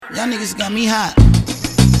Y'all niggas got me hot.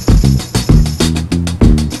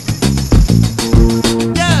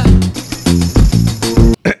 Yeah.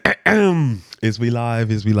 Is we live?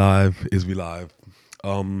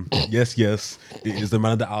 Yes, it is the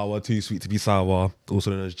man of the hour, too sweet to be sour,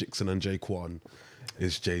 also known as Jixon and Jaquan.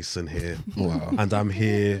 It's Jason here. Wow. And I'm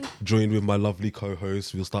here joined with my lovely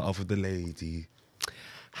co-host. We'll start off with the lady.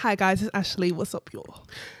 Hi guys, it's Ashley. What's up, y'all?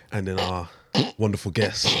 And then our wonderful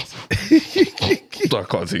guest. I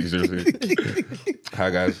can't take you seriously. Hi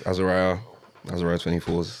guys,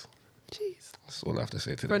 Azariah24s. Jeez. That's all I have to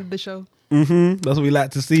say today. Friend of the show. That's what we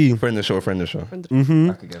like to see. Friend of the show.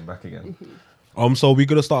 Back again. So we're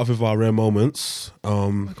gonna start off with our rare moments. Oh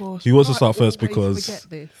my gosh. Who wants to start first? Always Because forget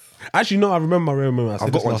this. actually, no, I remember my rare moment.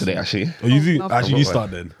 I've got one today, actually. Oh, you do? love Actually, that. you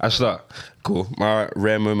start then. I start. Cool. My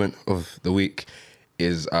rare moment of the week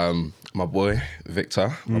is my boy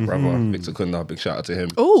Victor, my brother Victor Kunda. Big shout out to him.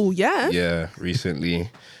 Oh yeah. Yeah, recently,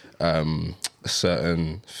 a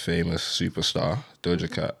certain famous superstar, Doja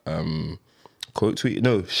Cat, quote tweet.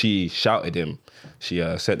 No, she shouted him. She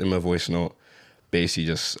sent him a voice note, basically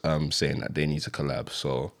just saying that they need to collab.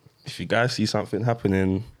 So if you guys see something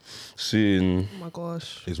happening soon, Oh my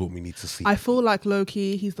gosh. Is what we need to see. I feel like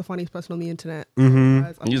low-key, he's the funniest person on the internet.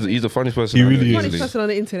 he's the funniest person. He I know, really is. Funniest easily. person on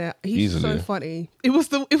the internet. He's Easily. so funny.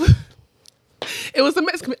 It was the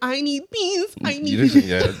Mexican. I need beans. I need You beans. listen,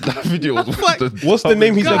 yeah, that video was Like, What's the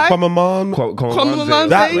name? He said Guy- Kwamaman. Kwamaman.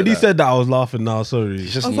 That when he said that, I was laughing now. Sorry.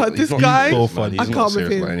 He's just I was not, like, this he's not guy- serious, So man. funny. He's I not can't with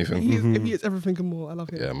serious him. about anything. He is everything and more. I love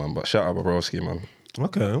him. Yeah, man. But shout out Bobrovsky, man.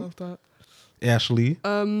 Okay. Love that. Ashley.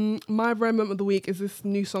 My rare moment of the week is this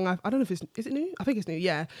new song. I don't know if is it new? I think it's new.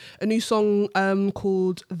 Yeah, a new song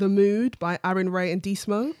called "The Mood" by Aaron Ray and D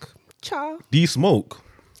Smoke. Ciao. D Smoke.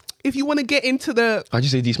 If you want to get into the How'd you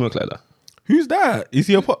say D Smoke like that? Who's that? Is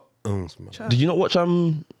he a pop? Oh, it's mad. Ciao. Did you not watch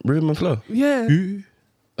Rhythm and Flow? Yeah. Who?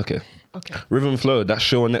 Okay. Okay. Rhythm and Flow, that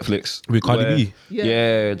show on Netflix. With Cardi where- B?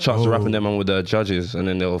 Yeah, Chance Oh. rapping them on with the judges, and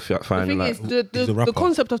then they'll The find thing like. is, He's a the rapper.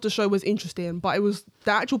 concept of the show was interesting, but it was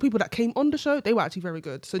the actual people that came on the show. They were actually very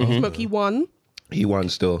good. So D Smoke, he won, He won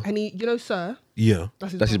still. and he, Sir, Yeah.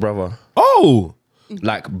 that's That's his brother. Oh,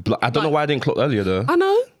 Like, I don't know why I didn't clock earlier though. I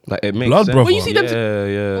know. Like, it makes Blood sense. brother. When you see them,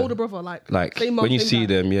 Yeah. older brother, like Like same mum, when you same see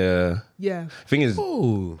dad. them, yeah. Yeah. Thing is,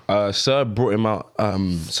 oh. Sir brought him out.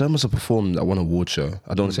 Sir must have performed at one award show.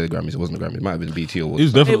 I don't want to say the Grammys. It wasn't the Grammys. It might have been the BT It was Awards.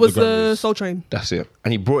 definitely It was the the Grammys. Soul Train. That's it.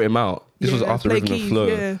 And he brought him out. This was Yeah, after play Rhythm and keys, Flow.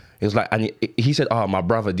 yeah. It was like, and he said, my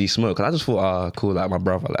brother D Smoke. And I just thought, cool, like my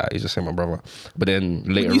brother. Like, he just said my brother. But then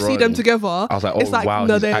later When you see on, them together, I was like, it's like, wow,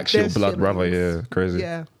 no, he's they're actual blood siblings. brother. Yeah, crazy.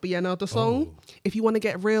 Yeah, but yeah, no, the song. If you want to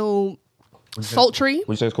get real sultry, What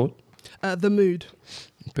you say it's called? The Mood.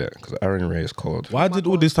 Bet, because Aaron Ray is cold. Why did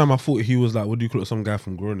all this time I thought he was like, what do you call it, some guy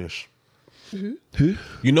from Grownish? Who?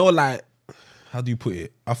 You know, like, how do you put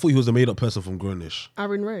it? I thought he was a made up person from Grownish.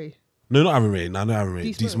 Aaron Ray. No, not Aaron Ray. No, not Aaron Ray.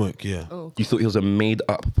 D D Smoke. Smoke, yeah. Oh, You thought he was a made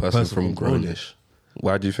up person Person from from Grownish.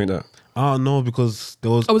 Why do you think that? I don't know, because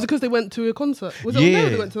there was... oh, was it because they went to a concert? Was it on there?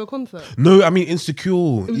 They went to a concert. No, I mean, Insecure.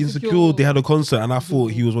 was Insecure, Insecure. they had a concert, and I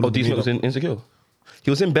thought he was one Oh, of the D Smoke was made up... in Insecure. He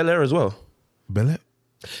was in Bel Air as well. Bel-Air?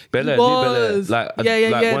 Bel Air, He new Bel Air. was. Like,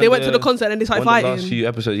 Yeah. one They of went to the concert and they started one of the fighting. last few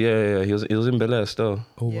episodes, yeah. He was in Bel Air still.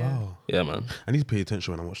 Oh, Yeah. wow. Yeah, man. I need to pay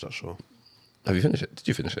attention when I watch that show. Have you finished it? Did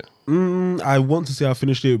you finish it? I want to say I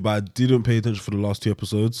finished it, but I didn't pay attention for the last 2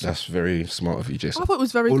 episodes. That's very smart of you, Jason. I thought it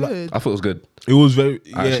was very Well, like- good. I thought it was good. It was very...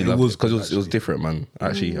 I Yeah, actually it loved was... it because it was actually. different, man.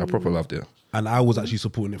 Actually, I proper loved it. And I was actually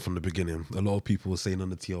supporting it from the beginning. A lot of people were saying on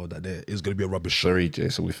the TL that there is going to be a rubbish show. Sorry,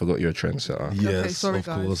 Jason, we forgot you're a trendsetter. Yes, sorry, of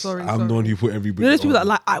guys. course. Sorry, I'm the one who put everybody You know those people on.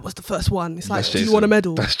 that like I was the first one. It's like, That's do you Jason. want a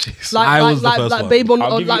medal? That's Jason. Like, I like, was the like, first like one. babe on, I'll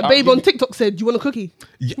give you- like I'll babe give on you- TikTok said, "Do you want a cookie?"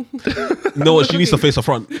 No, she needs to face the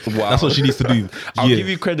front. Wow. That's what she needs to do. I'll Yeah. give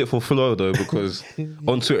you credit for Flow though, because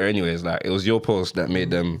on Twitter, anyways, like it was your post that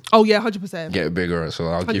made them Oh yeah, 100%. get bigger. So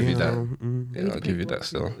I'll give you that. 100%. Yeah, I'll give you that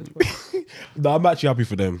still. No, I'm actually happy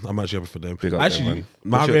for them. Big up them, Actually, man.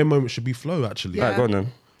 my What's your- rare moment should be Flow, actually. Yeah. Alright, go on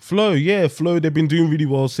then. Flow, they've been doing really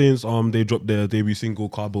well since they dropped their debut single,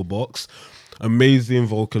 Cardboard Box. Amazing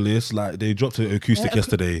vocalist. Like, they dropped an acoustic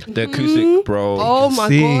yesterday. The acoustic, bro. Oh my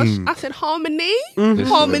sing. gosh! I said harmony, Listen,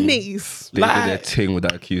 harmonies. They did like- their thing with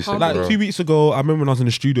that acoustic, Like bro. 2 weeks ago, I remember when I was in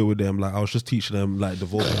the studio with them, like I was just teaching them like the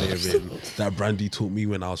vocal layering that Brandy taught me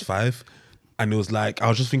when I was 5. And it was like, I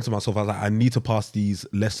was just thinking to myself, I was like, I need to pass these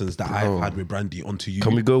lessons that I've had with Brandy onto you.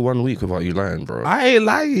 Can we go 1 week without you lying, bro? I ain't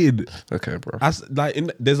lying. Okay, bro. As like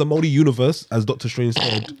there's a multi universe, as Dr. Strange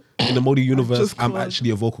said. In the multi universe, Just I'm club.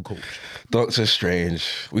 actually a vocal coach. Doctor Strange.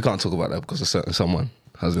 We can't talk about that because a certain someone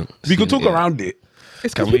hasn't. We could seen talk it. around it.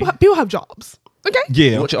 It's Can because we? people have jobs. Okay.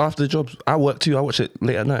 Yeah. Watch it after the jobs. I work too. I watch it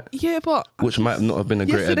late at night, Yeah, but which might not have been a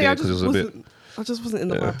great yesterday idea I because it just was a bit. wasn't. I just wasn't in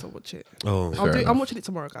the vibe to watch it. Oh. Fair enough. I'm watching it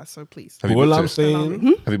tomorrow, guys. So please. Have you All booked I'm it? saying.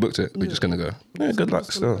 Have you booked it? We're just gonna go. Yeah, good luck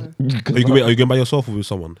still. Are you going by yourself or with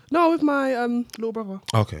someone? No, with my little brother.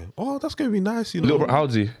 Okay. Oh, that's gonna be nice. You know. Little bro, how old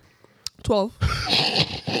is he? 12.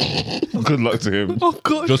 Good luck to him. Oh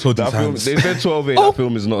god. Just hold his That film, hands. they said 12A. Oh. That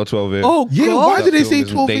film is not a 12A. Oh Yeah, god. why did they That say film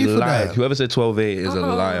is- 12A they for lied. that? Whoever said 12A is a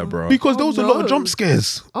liar, bro. Because there was a lot no. of jump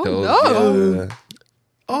scares. Oh There was- no. yeah.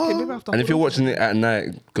 Okay, maybe I have to And if you're watch watching it at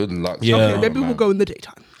night, good luck. Yeah. Okay, Oh, maybe man. we'll go in the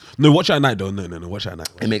daytime. No, watch it at night though. No, watch it at night.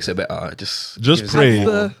 It makes it better. Just Just pray.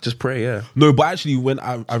 Just pray, yeah. No, but actually, when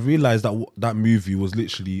I realized that that movie was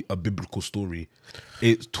literally a biblical story,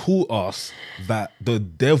 it taught us that the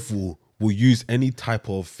devil will use any type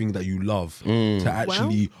of thing that you love to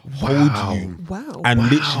actually hold you Wow. and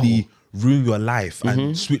literally ruin your life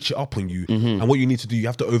and switch it up on you. And what you need to do, you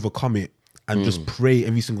have to overcome it and just pray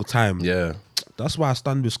every single time. Yeah. That's why I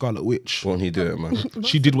stand with Scarlet Witch. Won't he do it, man?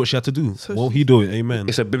 She did what she had to do. Won't he do it? Amen.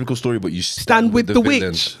 It's a biblical story, but you Stand with the villain.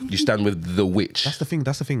 witch. You stand with the witch. That's the thing.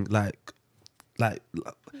 Like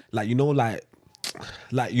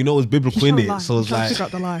you know, it's biblical in it. So it's trying to like, figure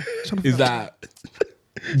out the lie. Trying to is figure out that?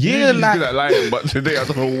 Yeah, like lying, but today I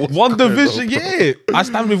don't know what. Wonder Vision. Yeah, I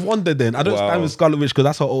stand with Wonder. Then I don't Wow. stand with Scarlet Witch because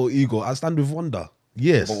that's her old ego. I stand with Wonder.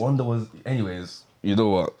 Yes, But Wonder was, anyways. You know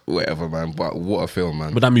what? Whatever, man. But what a film,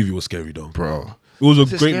 man, but that movie was scary though. bro. It was a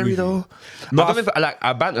Is it great scary movie. though? No, I don't know if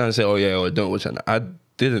I banter and say, oh yeah, or don't watch it. I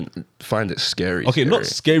didn't find it scary. Okay, not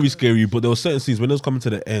scary. scary, but there were certain scenes when it was coming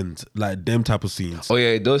to the end, like them type of scenes. Oh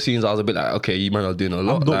yeah, those scenes I was a bit like, okay, you might not doing a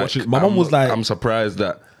lot. not Like, watching- my mum was like- I'm surprised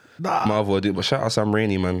that Nah. Marvel did, but shout out Sam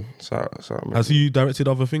Raimi, man. Shout out Has he directed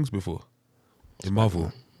other things before? In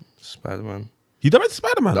Marvel, Spider-Man. he directed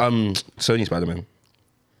Spider-Man. Sony Spider-Man.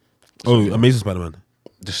 Oh, Amazing Spider-Man.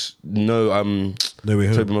 Just no, No Way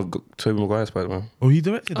Home. Tobey Maguire Spider-Man. Oh, he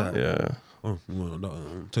directed that. Yeah, Oh, well, no,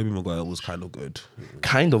 Tobey Maguire was kind of good.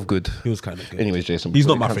 kind of good. He was kind of good. Anyways, Jason, He's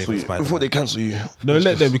before not they my cancel favorite you- Spider-Man. Before they cancel you, No,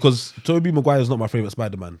 let them, because Tobey Maguire is not my favorite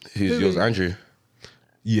Spider-Man. who's yours, Andrew?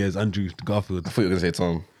 Yes, Andrew Garfield. I thought you were gonna say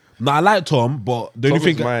Tom. No, I like Tom, but the only Tom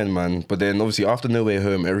thing was mine, man. But then obviously after No Way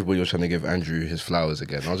Home, everybody was trying to give Andrew his flowers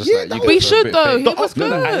again. I was just Yeah, like, that you was- We guys are a should bit though. fake. He was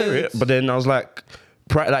No, I hear good. it. But then I was like,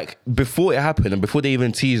 like before it happened and before they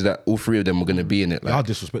even teased that all three of them were gonna be in it, Y'all like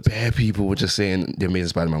disrespect. bare people were just saying the Amazing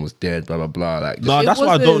Spider-Man was dead, blah blah blah. Like, No, It that's why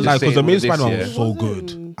I don't wasn't- like, because Just Amazing saying all Spider-Man this, was yeah.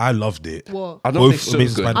 so good. I loved it. What? I don't Both think so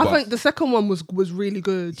Amazing good. Spider-Man. I think the second one was really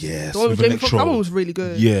good. Yes, the one with with Jamie Foxx, Electro. that one was really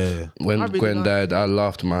good. Yeah. When I really Gwen liked died, I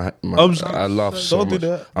laughed my I laughed so Don't do much.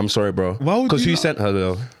 that. I'm sorry, bro. Why would Because you who laugh? sent her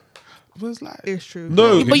though? It was like, It's true.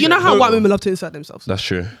 No, but you know how no. white women love to insert themselves. That's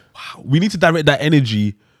true. we need to direct that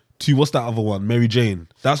energy to, what's that other one? Mary Jane.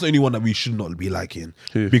 That's the only one that we should not be liking.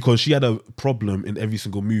 Who? Because she had a problem in every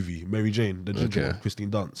single movie. Mary Jane, the ginger Okay. one,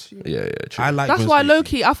 Christine Dunst. Yeah, true. I like That's Gwen why Stacy. low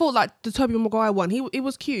key I thought like the Tobey Maguire one, it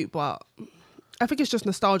was cute, but I think it's just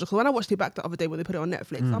nostalgia. Because when I watched it back the other day when they put it on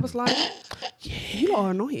Netflix, I was like, you lot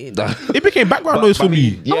are annoying. It became background noise for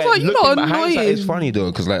me. Yeah, I was like, you looking lot back, hindsight annoying. is funny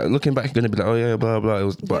though, because like looking back, you're gonna be like, oh yeah, blah blah. It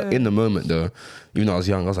was, but Yeah. in the moment though, even though I was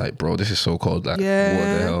young, I was like, bro, this is so cold. Like, what the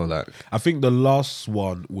Yeah. hell? Like, I think the last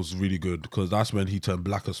one was really good because that's when he turned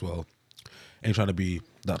black as well. Ain't trying to be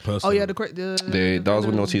that person. Oh yeah, the great. that was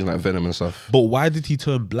when they were teasing like Venom and stuff. But why did he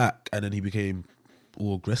turn black and then he became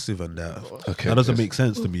all aggressive and that? Okay, That doesn't yes. make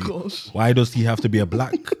sense to me. gosh. Why does he have to be a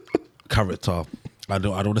black character? I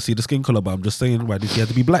don't want to see the skin color, but I'm just saying, why does he have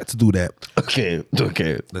to be black to do that? Okay.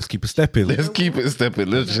 Let's keep it stepping. Let's keep it stepping.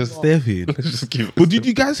 Let's just stepping. let's just keep it. But did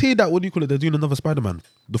you guys hear that? What do you call it? They're doing another Spider-Man,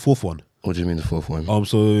 the fourth one. What do you mean the fourth one?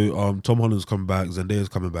 So Tom Holland's coming back, Zendaya's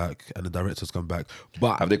coming back, and the director's come back.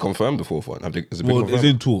 But Have they confirmed the fourth one? Has it been well, it's confirmed?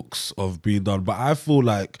 in talks of being done. But I feel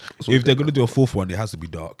like if they're gonna do a fourth one, it has to be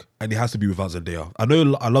dark and it has to be without Zendaya. I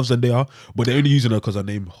know I love Zendaya, but they're only using her because her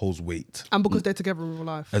name holds weight. And because they're together in real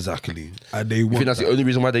life. Exactly, and they You want think that's that. the only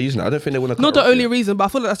reason why they're using it? I don't think they want to. Not the only reason, but I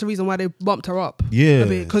feel like that's the reason why they bumped her up. Yeah.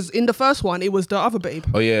 Because in the first one, it was the other babe.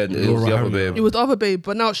 Oh yeah, it was Laura the other Harrier. babe. It was the other babe,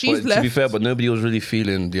 but now she's But left. to be fair, but nobody was really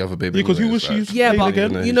feeling the other baby. Because who anyways, was she? like- Yeah, Playing but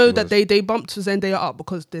again? you know She that was. they bumped Zendaya up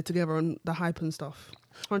because they're together and the hype and stuff.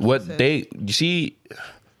 100%. What you see,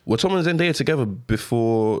 were Tom and Zendaya together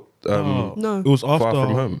before? No. It was after Far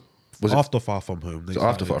From Home. Was it after Far From Home. They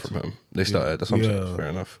after started. Far From Home? They started. That's what I'm saying. Yeah. Fair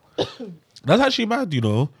enough. That's actually mad, you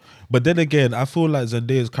know. But then again, I feel like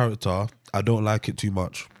Zendaya's character, I don't like it too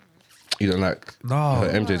much. You don't like No. her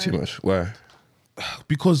MJ too much. Why?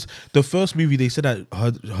 Because the first movie they said that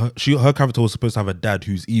her character was supposed to have a dad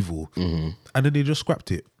who's evil, and then they just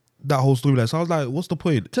scrapped it. That whole storyline. So I was like, what's the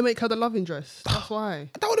point? To make her the love interest. That's why.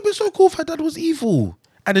 That would have been so cool if her dad was evil.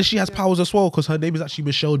 And then she has powers as well because her name is actually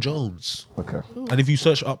Michelle Jones. Okay. And if you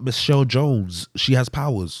search up Michelle Jones, she has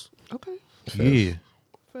powers. Okay. Yeah.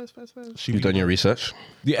 First. You've done your research.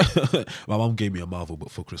 Yeah. My mum gave me a Marvel book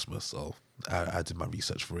for Christmas, so I did my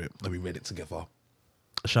research for it and we read it together.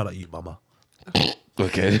 Shout out you, mama.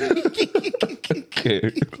 Okay.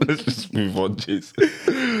 Okay. Let's just move on, Jason.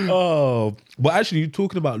 Oh, but actually,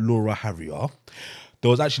 talking about Laura Harrier, there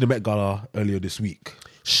was actually the Met Gala earlier this week.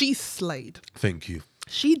 She slayed. Thank you.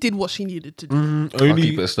 She did what she needed to do. I'll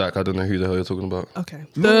keep it a stack. I don't know who the hell you're talking about. Okay.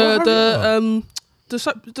 Laura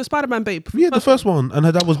The Spider-Man babe. Yeah, the first one, and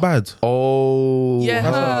her dad was bad. Oh, Yeah,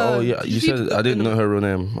 oh her. yeah. You said I didn't know her real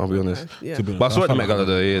name. I'll be honest. Yeah. To be honest, But I saw it at the felt Met Gala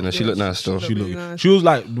though. Yeah, and she looked nice still. she She Really looked. nice. She was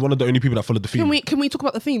like one of the only people that followed the theme. Can we talk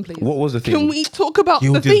about the theme, please? What was the theme? Can we talk about the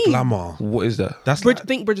Gilded theme? glamour. What is that? That's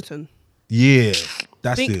Think Bridgerton. yeah,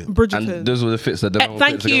 that's Think it. Bridgerton. And those were the fits that.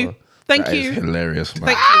 Thank you. Thank That is you. hilarious, man.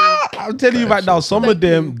 Thank you. I'm telling you That right is now, so some funny. of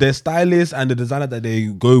them, their stylists and the designer that they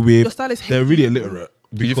go with, Your stylists they're hate really you. illiterate.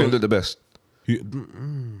 Do you think Because- they're the best?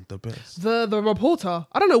 the best. The reporter.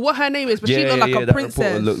 I don't know what her name is, but she looked like a that princess.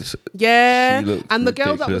 reporter looked. Yeah. she looked And the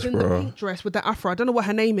girl that was ridiculous, in the bro. pink dress with the afro, I don't know what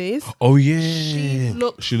her name is. Oh yeah,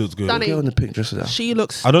 She looks good. stunning. Girl in the pink dress. She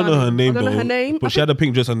looks I don't know her stunning. name I don't know though, her name. but she had a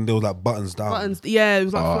pink dress and there was like buttons down. buttons. Yeah, it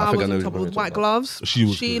was like Oh, I think I flowers know on who top you're with talking white about. gloves. She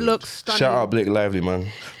was good. looks stunning. Shout out Blake Lively, man.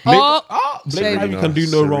 Oh, Blake babe. Lively can do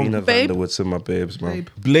no wrong. Serena Babe. Vanderwood's and my babes, man. Babe.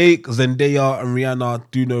 Blake, Zendaya, and Rihanna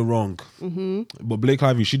do no wrong. Mm-hmm. But Blake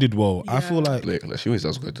Lively, she did well. I feel like Blake, she always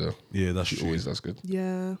does good though. yeah, that's She true. always does good.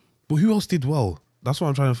 Yeah. But who else did well? That's what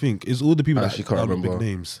I'm trying to think. It's all the people I that actually can't are the remember. big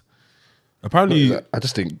names. Apparently, I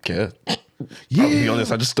just didn't care. yeah. I'll be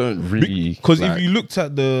honest, I just don't really. Because like, if you looked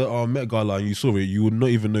at the Met Gala and you saw it, you would not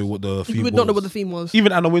even know what the theme was. You would not know what the theme was.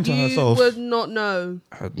 Even Anna Wintour You herself. would not know.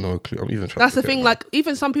 I had no clue. I'm even trying. That's to the thing. forget Like,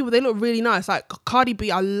 even some people, they look really nice. Like Cardi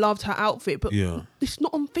B, I loved her outfit, but Yeah. it's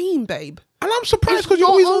not on theme, babe. And I'm surprised It's because you're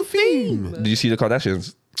not always on on theme. now. Did you see the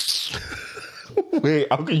Kardashians? Wait,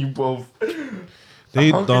 how can you both? They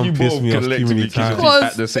How can done you pissed both me off too collectively many kiss times. each Because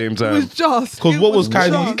at the same It time? was just. 'Cause it what was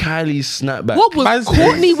Kylie- just- Kylie's snapback. What was Man's-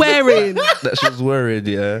 Courtney wearing? that she was worried?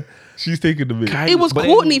 Yeah. She's taking the bit. It was But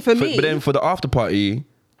Courtney for me. But then for the after party,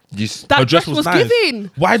 you. That Her dress dress was was nice.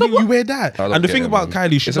 giving. Why So didn't what- you wear that? I don't And the get thing it, about man.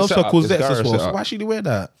 Kylie, she It's a loves her setup. It's corsets as Gareth well. So setup. why should he wear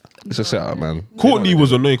that? It's a setup, man. Courtney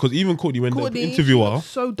was annoying because even Courtney, when Courtney, the interviewer, she looked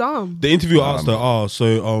so dumb. the interviewer asked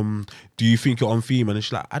her, do you think you're on theme? And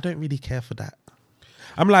she's like, I don't really care for that.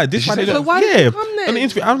 I'm like, this she why they say don't. that? So why did yeah. you come then? And the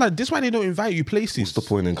interview, I'm like, this why they don't invite you places. What's the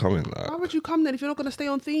point in coming? Why Like, would you come then if you're not going to stay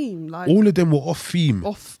on theme? Like All of them were off theme.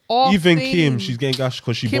 off Even theme. Kim, she's getting gashed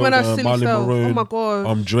because she Kim bought and her a silly Marilyn self. Monroe Oh my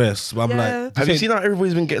God. dress. But I'm Yeah. like, have you seen how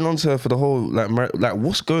everybody's been getting onto her for the whole like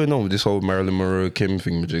what's going on with this whole Marilyn Monroe Kim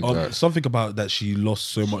thing? Like, something about that she lost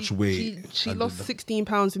so much weight. She And lost 16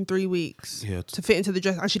 pounds in 3 weeks Yeah. to fit into the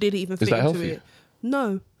dress, and she didn't even fit that into healthy? it.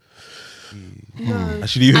 No. No. I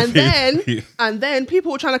should even And fit- then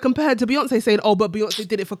people were trying to compare her to Beyonce, saying, "Oh, but Beyonce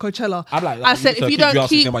did it for Coachella." I'm like, I said, you if you need to don't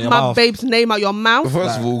keep keep Beyonce's name out your my mouth. babe's name out your mouth,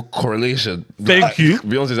 first of all, correlation. Thank Like, you.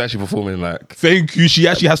 Beyonce's actually performing like Thank you. She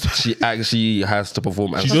actually has to. she actually has to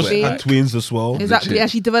perform. She as just Something. had twins as well. exactly, legit.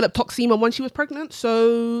 and she developed toxemia when she was pregnant.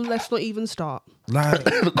 So let's not even start. Like,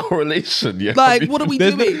 correlation. Yeah. Like, what are we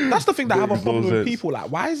there's doing? that's the thing that I have a Makes no problem with sense. people.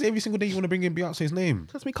 Like, why is it every single day you want to bring in Beyonce's name?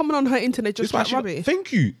 Trust me, coming on her internet just This why like she- rubbish.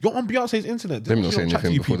 Thank you. You're on Beyonce's internet. Let me not She say don't chat to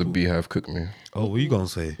anything you before the people. beehive cook me. Oh, what are you gonna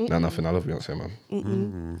say? Nah, nothing. I love Beyonce,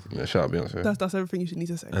 man. Yeah, shout out Beyonce. That's everything you need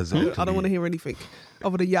to say. Exactly. I don't want to hear anything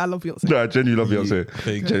other than I love Beyonce. Nah, genuinely love Beyonce.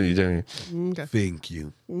 Thank Genuinely. Okay. Thank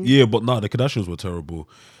you. Yeah, but no, the Kardashians were terrible.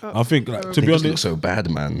 I think, like, to They be just look honest, so bad,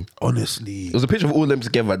 man. honestly, There was a picture of all them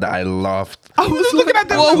together that I laughed. I was looking at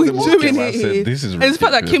them what are we them all doing together. I here? said, this is and it's the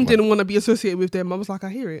fact that ridiculous, Kim man. didn't want to be associated with them. I was like, I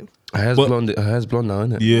hear it. Her hair's But- blonde. Her hair's blonde now,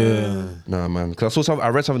 isn't it? yeah. Nah, man. Because I saw something. I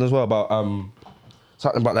read something as well about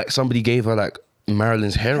something about like somebody gave her like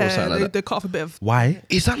Marilyn's hair or something like They, that. they cut off a bit of. Why?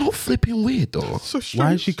 Is that not flipping weird though? So strange.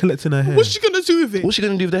 Why is she collecting her hair? What's she gonna do with it? What's she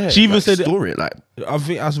gonna do with the hair? She even Like, said it- store it like. I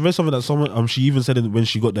think I read something that someone she even said it when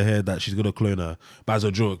she got the hair that she's gonna clone her, but as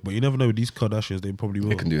a joke. But you never know with these Kardashians, they probably will.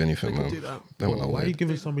 They can do anything, They man. can do that. They won't know Why are you weird.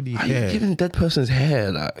 giving somebody Why are hair? you giving dead person's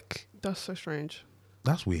hair like? That's so strange.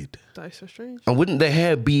 That's weird. That is so strange. And wouldn't the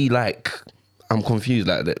hair be like? I'm confused.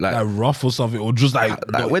 Like Like rough or something, or just like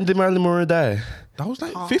when did Marilyn Monroe die? that was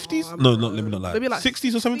like 50s. No, not let me not lie. Maybe like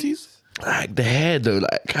 60s or 70s. Like the hair though,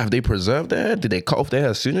 like have they preserved the hair? Did they cut off the hair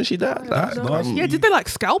as soon as she died? Like, Yeah, did they like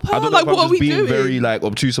scalp her? I don't know Like, if I'm what are just we being doing? very like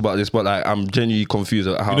obtuse about this, but like I'm genuinely confused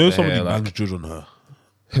at how You know the somebody hair, like, banged Judge on her.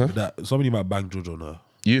 That somebody might bang Judge on her.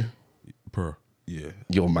 you. Per. Yeah.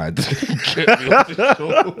 You're mad. I'm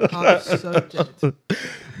so dead.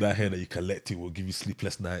 That hair that you collecting will give you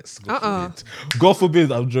sleepless nights. God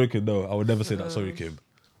forbid, I'm joking. No, I would never say that. Sorry, Kim.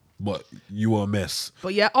 But you were a mess.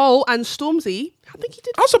 But yeah, and Stormzy, I think he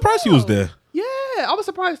did. I'm surprised he was there. Yeah, I was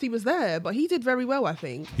surprised he was there, but he did very well, I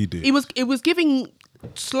think. He did. It was giving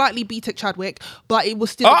slightly B-Tech Chadwick, but it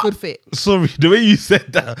was still a good fit. Sorry, the way you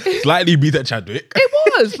said that, slightly beat that Chadwick. It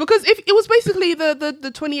was, because if it was basically the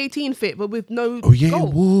 2018 fit, but with no Oh yeah, gold.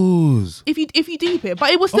 it was. If you deep it, but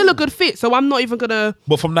it was still a good fit, so I'm not even gonna.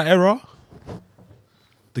 But from that era,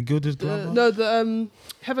 the Gilded Glamour. No, the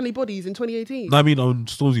Heavenly Bodies in 2018. No, I mean on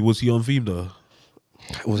Stormzy, was he on theme though?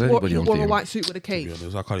 Was anybody on wore a theme? white suit with a To cape. be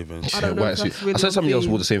honest, I can't even. I don't know. White if suit. that's really I said on somebody else theme.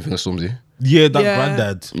 wore the same thing as Stormzy. Yeah, that Yeah.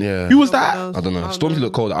 granddad. Yeah. Who was No one that? knows. I don't know. Stormzy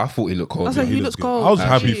looked cold. I thought he looked cold. I said yeah. he looked looks good. cold. I was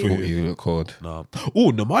happy actually. for I thought he looked cold. Nah.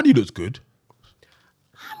 Oh, Normani looks good.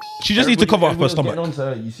 She just needs to cover up her stomach.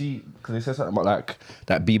 You see, because they said something about like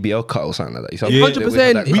that BBL cut or something like that. You saw Yeah.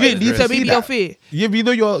 100%. We didn't need to see BBL that. fit. Yeah, but you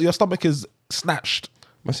know your stomach is snatched.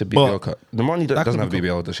 Must have BBL But cut. The money doesn't could have be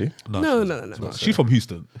BBL, does she? No. She's from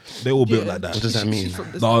Houston. They all built Yeah. like that. What does that mean? She's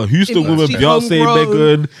from this- No, Houston women, She's Beyonce,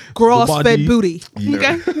 homegrown, Megan, grass-fed Normani. booty. Yeah.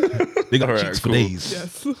 Okay. They got Alright, cheeks for cool. days.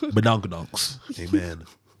 Yes. Badongadonks. Amen.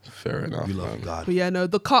 Fair enough. We love man. God. But yeah, no,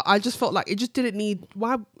 the cut, I just felt like it just didn't need.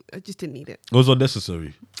 Why? I just didn't need it. It was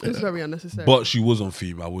unnecessary. It was very unnecessary. But she was on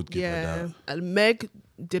theme. I would give her yeah, that. and Meg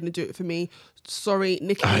didn't do it for me. Sorry,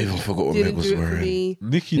 Nikki. I even forgot what didn't Meg was do it for wearing. me.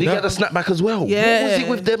 Nikki, Nikki that, had a snapback as well. Yeah. What was it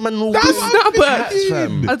with them and all That's those snapback. hats,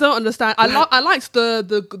 fam? I don't understand. I liked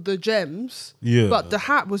the gems. Yeah. But the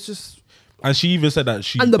hat was just and she even said that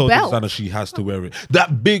she And the told the belt. designer she has to wear it.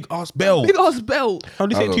 That big ass belt. big ass belt. How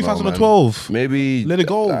did I they say don't know, 2012? man. Maybe Let it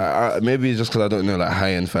go. Maybe it's just because I don't know like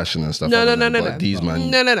high end fashion and stuff. No, I no, don't no, know, no, but no. These man,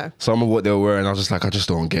 No. some of what they were wearing, I was just like, I just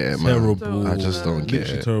don't get it, man. Terrible. I just don't get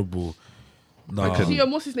Literally it. terrible. Nah, See,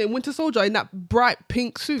 what's his name? Winter Soldier in that bright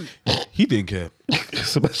pink suit. he didn't care.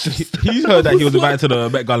 Sebastian, He heard that he was invited to the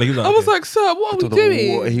Met Gala. He was like, I was okay. like, sir, what are we don't know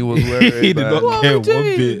doing? what he was wearing. He did man. not What care are we one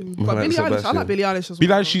doing? bit. But Right, Billie Eilish, I Sebastian. like Billie Eilish as Be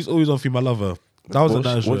well. like, she's always on theme. I love her. That was a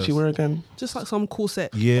nice What'd she dress. wear again? Just like some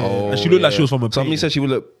corset. Yeah, Oh, and she looked like yeah. she was from a Somebody painting. said she would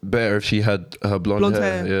look better if she had her blonde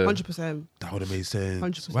hair. Yeah. 100%. That would have made sense.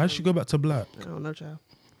 100%. Why did she go back to black? I don't know, child.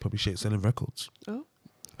 Probably she ain't selling records. Oh.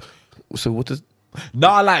 So what does?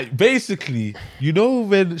 Nah, like basically, you know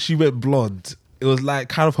when she went blonde, it was like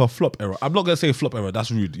kind of her flop era. I'm not gonna say flop era.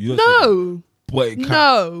 That's rude. You don't say that. No. But it kind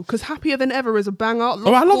No, because Happier Than Ever is a banger.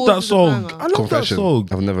 Oh, I love that song. I love that Confession. song.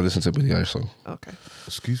 I've never listened to a Billie Eilish song. Okay.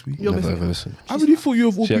 Excuse me. You're Never missing ever it. listened. I really thought you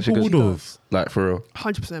of all She actually people would goes- have. Like for real.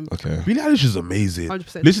 100%. Okay. Billie Eilish is amazing.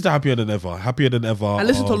 100%. Listen to Happier Than Ever. Happier Than Ever. And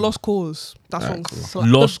listen to um, Lost Cause. That Alright, song's cool.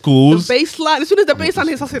 like Lost the Cause. bass line. As soon as the bass line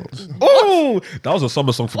hits, I said, Oh, that was a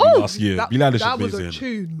summer song for me last year. That, Billie Eilish that is was a amazing.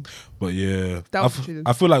 tune. But yeah, That was tune.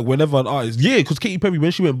 I feel like whenever an artist, yeah, because Katy Perry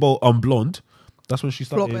when she went blonde, that's when she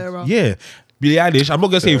started. Flop era. Yeah, Billie Eilish. I'm not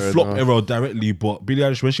gonna say Fair flop enough. era directly, but Billie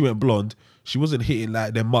Eilish when she went blonde, she wasn't hitting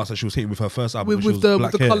like them marks that she was hitting with her first album. when she With was the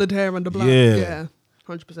black with the coloured hair and the black. Yeah. Yeah.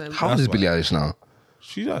 100%. How old That's is why. Billie Eilish now?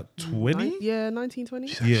 She's at 20. Yeah, 19, 20.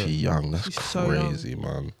 She's Yeah. actually young. That's She's so young. crazy,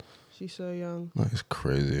 man. She's so young. That is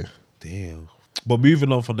crazy. Damn. But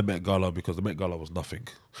moving on from the Met Gala because the Met Gala was nothing.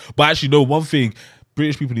 But actually, no, one thing,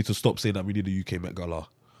 British people need to stop saying that we need a UK Met Gala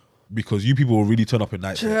because you people will really turn up in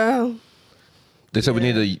night. Yeah. They said we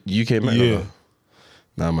need a UK Met Yeah. Gala.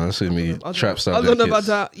 Nah, man, that's with me. I Trap don't star. know about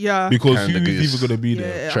that. Yeah. Because Kinda who's goose. even gonna be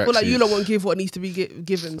there? Yeah, I feel like you tracksuits. lot won't give what needs to be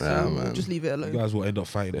given, so Nah, we'll man. just leave it alone. You guys will end up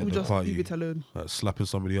fighting at We'll the just party, leave it alone. like slapping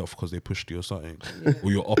somebody off because they pushed you or something,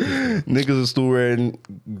 or you're opposite. Niggas are still wearing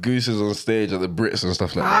gooses on stage at the Brits and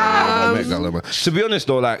stuff like that. Met Gala, man. To be honest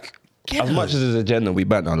though, like as much as there's a gender we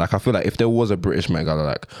banter, like I feel like if there was a British Met Gala,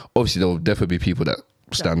 like obviously there will definitely be people that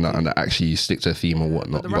stand out and that actually stick to a theme or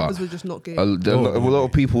whatnot. But the rappers will just not get. a lot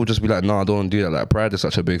of people will just be like, nah, I don't want to do that. Like Pride is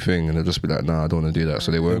such a big thing, and they'll just be like, nah, I don't want to do that.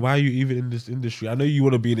 So they won't. Why are you even in this industry? I know you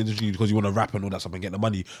want to be in the industry because you want to rap and all that stuff and get the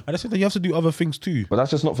money. I just think that you have to do other things too. But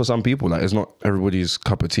that's just not for some people. Like it's not everybody's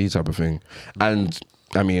cup of tea type of thing. And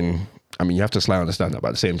I mean, you have to slightly understand that, but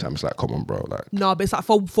at the same time, it's like, come on, bro. Like No, but it's like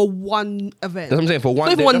for one event. that's what I'm saying. For one Not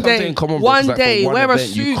day, even one that's what I'm day. saying, come on, bro. One It's like, for day, one wear a event,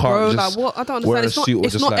 you suit, can't bro. just Like what? I don't wear understand. a It's not. suit or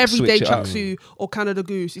It's just, not like, everyday switch it up. tracksuit or Canada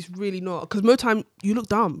Goose. It's really not. Because most time you look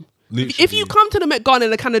dumb. Literally. If you come to the Met Gala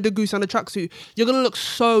in a Canada Goose and a tracksuit, you're gonna look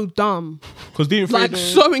so dumb, Because didn't like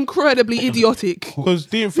so incredibly idiotic. because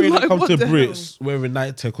didn't Fredo Like, come what to the Brits wearing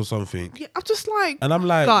night tech or something, Yeah, I'm just like, and I'm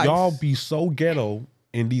like, Guys. y'all be so ghetto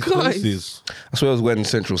in these Guys. places. I swear it was when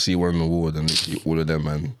Central C won the award and all of them,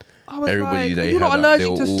 man. I was everybody like, they you're had not that, they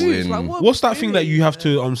allergic were to all suits. in. Like, what What's are that we thing that doing? you have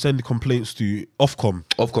to send complaints to? Ofcom.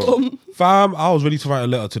 Of course. Fam, I was ready to write a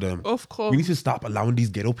letter to them. Ofcom. We need to stop allowing these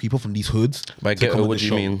ghetto people from these hoods. By to come ghetto, on what the do you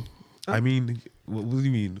show. mean? I mean, what do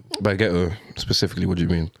you mean? By ghetto, specifically, what do you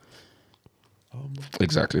mean?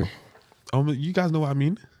 Exactly. You guys know what I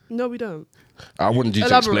mean? No, we don't. I wanted you to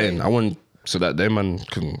Elaborate. explain. I want so that them man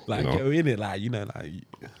can, Like, you know. ghetto in it, like, like.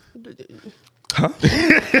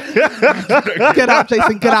 Get out,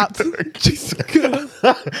 Jason. Get out.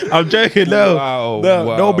 I'm joking. No, Wow, no,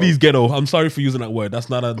 wow. nobody's ghetto. I'm sorry for using that word. That's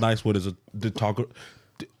not a nice word. It's a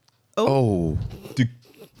Oh,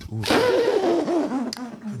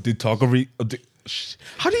 derogatory.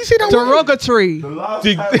 How do you say that word? Derogatory. what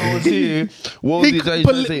was he trying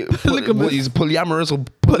to say? Polygamous. What, he's polyamorous or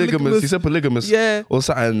polygamous? He said polygamous. Yeah. Or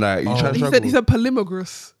something like. You trying to He said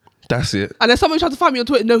polyamorous. That's it. And then someone tried to find me on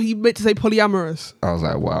Twitter. No, he meant to say polyamorous. I was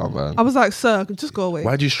like, wow, man. I was like, sir, just go away.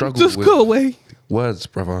 Why do you struggle Just with go away. words,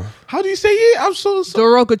 brother? How do you say it? I'm so sorry.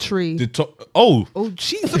 Derogatory. Oh,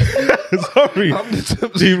 Jesus. sorry.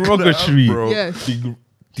 Derogatory. Bro. Yes.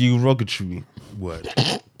 Derogatory word.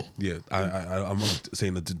 Yeah, I'm not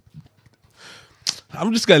saying that.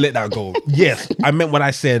 I'm just gonna let that go. Yes, I meant what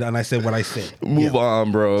I said, and I said what I said. Move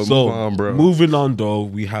on, bro. So, Move on, bro. moving on, though,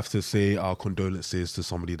 we have to say our condolences to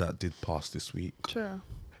somebody that did pass this week. Sure.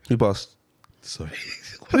 Who passed? Sorry.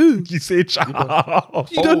 Who? You say child.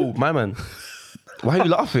 Oh, my man. Why are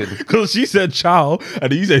you laughing? Because she said child,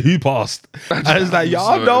 and then you said who passed. And it's like,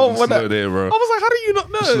 y'all know what Slow that. there, bro. I was like, how do you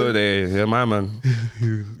not know? Slow there. Yeah, my man.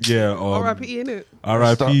 Yeah. R.I.P. innit?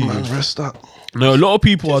 Rest up, R.I.P. man. Rest up. No, a lot of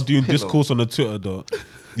people are doing pillow. discourse on the Twitter, though.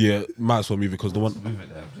 Yeah, might as well move it because the one.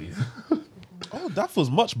 Oh, that feels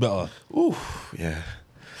much better. Ooh, yeah.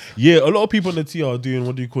 Yeah, a lot of people on the T are doing,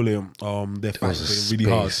 what do you call it? They're There was a fighting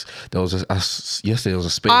really hard. space. There was yesterday there was a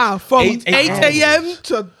space. From 8 8 a.m.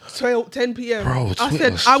 to 10 p.m. Bro, I said,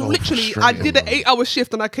 Twitter's I so literally, I frustrating, did an man. 8-hour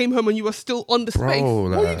shift and I came home and you were still on the space. Bro,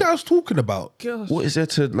 What are you guys talking about? Gosh. what is there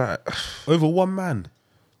to like? Over one man.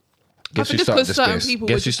 Guess think who it's started 'cause this certain space? people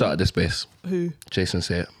Guess were who just- started this space? Who? Jason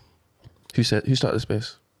said it. Who started this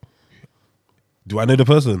space? Do I know the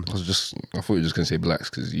person? I thought you were just gonna say blacks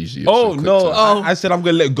because usually. Oh, you're so quick no. to- I said I'm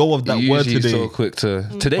going to let go of that word usually today. so quick to.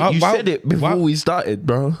 Today Why- you why- said it before why- we started,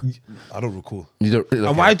 bro. I don't recall. You don't.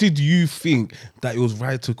 And why did you think that it was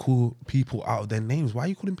right to call people out of their names? Why are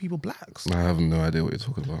you calling people blacks? I have no idea what you're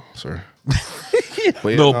talking about. Sorry. But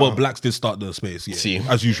yeah, No, but blacks did start the space. Yeah, See.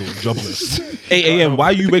 as usual, jobless. 8 a.m. Why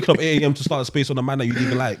are you waking up 8 a.m. to start a space on a man that you didn't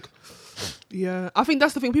even like? Yeah. I think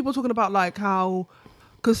that's the thing. People are talking about like how,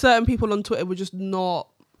 because certain people on Twitter were just not,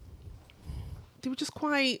 they were just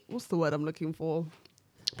quite, what's the word I'm looking for?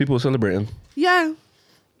 people are celebrating. Yeah.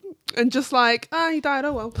 And just like, he died,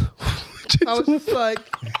 oh well. I was just like,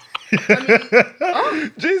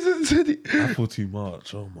 Jason said it. I thought too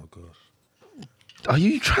much. Oh my gosh. Are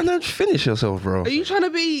you trying to finish yourself, bro? are you trying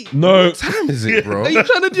to be, No. What time is it, bro? are you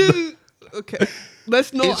trying to do, okay.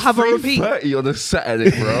 Let's not have a repeat. 3:30 on a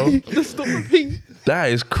Saturday, bro. Let's not repeat.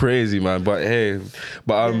 That is crazy, man. But hey,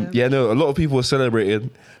 yeah, no, a lot of people are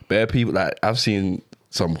celebrating. Bare people, like I've seen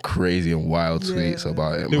some crazy and wild tweets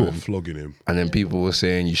about it, They were man. flogging him. And then people were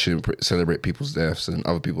saying you shouldn't celebrate people's deaths, and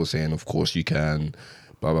other people were saying, of course you can.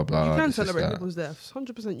 Blah blah blah. You can this, this, celebrate that. people's deaths. 100%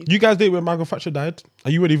 you can. You guys did when Margaret Thatcher died?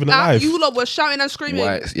 Are you even alive? You lot were shouting and screaming.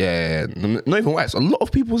 Whites, yeah. Not even whites. A lot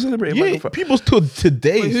of people celebrating. Yeah, Margaret Thatcher. people still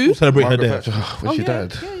today Wait, who? still celebrate her Margaret death. Thatcher, when she yeah,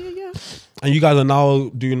 died. Yeah. And you guys are now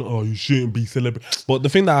doing, you shouldn't be celebrating. But the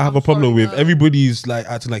thing that I have a problem sorry, with, everybody's like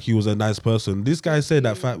acting like he was a nice person. This guy said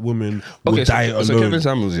that fat women would die alone. So Kevin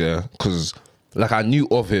Samuels, yeah, because like I knew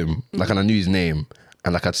of him, like and I knew his name,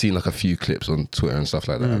 and like I'd seen like a few clips on Twitter and stuff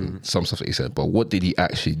like that, and some stuff that he said. But what did he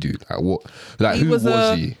actually do? Like what? Like He who was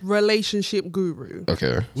a he? relationship guru.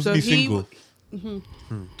 Okay. Wasn't he single?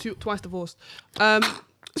 Twice divorced.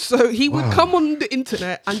 So he would come on the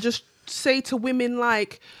internet and just say to women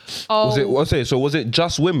like, "Oh, Was it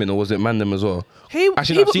just women or was it man them as well? He,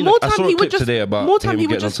 Actually, he I've would- seen more I time saw he a would clip just today about more time him he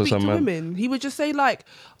would getting just onto speak some to man. women. He would just say like,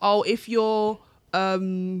 "Oh, if you're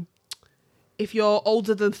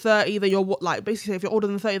older than 30, then you're like basically if you're older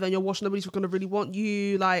than 30, then you're washed. Nobody's gonna really want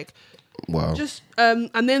you." Like, Wow. just and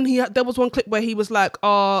then there was one clip where he was like,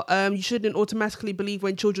 you shouldn't automatically believe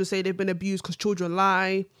when children say they've been abused because children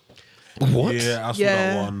lie." What? Yeah, I saw Yeah.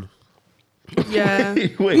 that one. Yeah.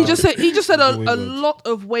 Wait. He just said a Wayward. lot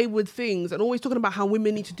of wayward things and always talking about how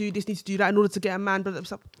women need to do this, need to do that in order to get a man. But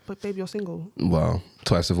it's like, but baby, you're single. Wow.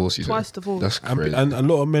 Twice divorced. You said? Twice divorced. That's crazy. And a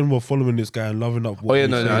lot of men were following this guy and loving up what Oh yeah,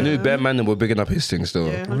 he no, said. I knew bare man them were bigging up his thing still.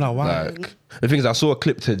 Yeah. I'm like, why? Like the thing is, I saw a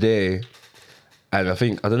clip today And I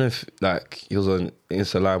think, I don't know if like he was on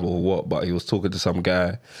Insta Live or what, but he was talking to some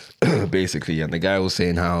guy basically, and the guy was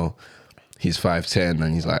saying how he's 5'10"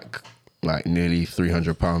 and he's like nearly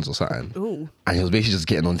 300 pounds or something. Ooh. And he was basically just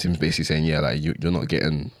getting on to him, basically saying, yeah, like you're not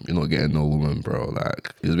getting no woman, bro.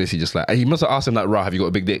 Like he was basically just like, and he must have asked him like, "Rah, have you got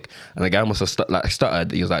a big dick?" And the guy must have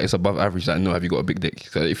stuttered. He was like, "It's above average." Like, "No, have you got a big dick?"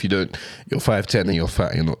 So if you don't, you're 5'10" and you're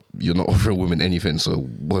fat. You're not offering women anything. So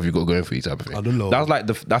what have you got going for you, type of thing? I don't know. That was like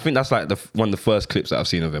I think that's like one of the first clips that I've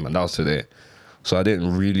seen of him, and that was today. So I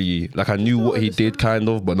didn't really like. I knew what he did, kind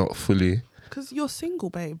of, but not fully. Because you're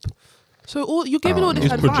single, babe. So you're giving all this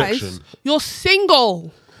It's advice. projection. You're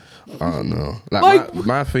single. I don't know. Like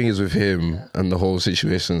my thing is with him and the whole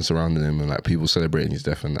situation surrounding him and like people celebrating his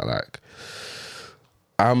death and that. Like,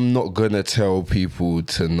 I'm not gonna tell people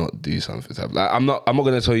to not do something. Like, I'm not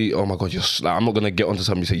gonna tell you, oh my god, I'm not gonna get onto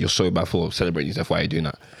somebody and say you're so bad for celebrating his death. Why are you doing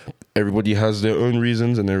that? Everybody has their own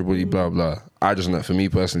reasons and everybody blah blah. I just know, for me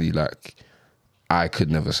personally, like, I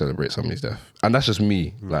could never celebrate somebody's death, and that's just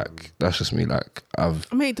me. Like, that's just me. Like, I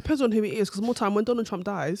mean, it depends on who it is. Because more time when Donald Trump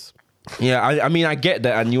dies. Yeah, I mean, I get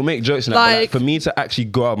that, and you'll make jokes and that, but like, for me to actually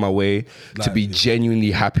go out of my way to be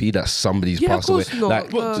genuinely happy that somebody's passed away,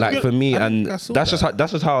 like for me, and that's just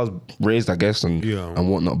how I was raised, I guess, and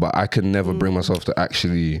whatnot. But I can never bring myself to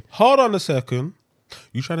actually. Hold on a second.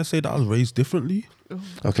 You trying to say that I was raised differently?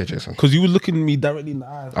 Okay, Jason. Because you were looking at me directly in the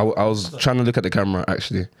eyes. I was trying to look at the camera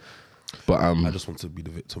actually. But I just want to be the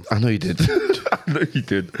victim. I know you did. I know you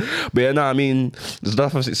did. But yeah, no, I mean, the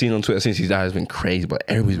stuff I've seen on Twitter since he died has been crazy, but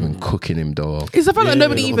everybody's been cooking him, though. It's the fact that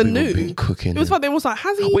nobody even knew. Been cooking it was like they was like,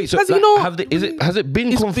 has he? Wait, so has he like, not? has it been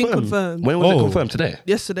It's confirmed? been confirmed. When was it confirmed? Today?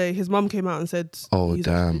 Yesterday, his mum came out and said, "Oh he's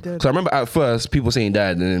damn!" dead. Because I remember at first people saying he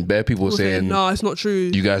died, and then bare people saying, "No, it's not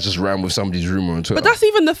true." You guys just ran with somebody's rumor on Twitter. But that's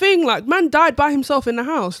even the thing. Like, man died by himself in the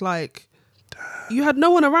house. Like, you had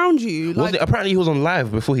no one around you. Like, apparently he was on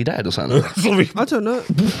live before he died or something. Sorry. I don't know.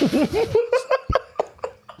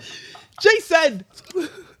 Jason.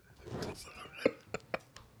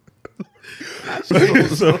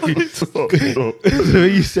 Sorry. So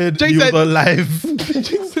you said Jason. he was on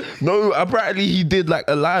live. No, apparently he did like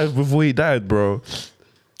a live before he died, bro.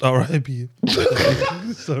 R.I.P.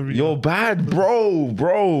 Sorry. You're bad,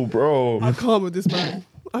 bro. I can't with this man.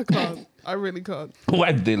 I can't. I really can't.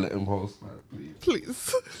 Why did they let him host?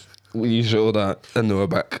 Please. Will you show that and know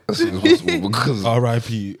back as soon as possible? Because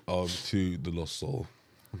R.I.P. To the lost soul.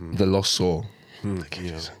 the lost soul.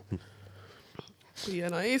 Yeah. But yeah,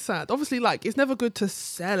 no, it's sad. Obviously, like, it's never good to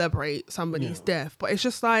celebrate somebody's death, but it's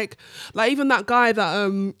just like even that guy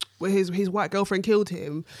that where his white girlfriend killed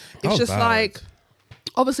him. It's just bad. like,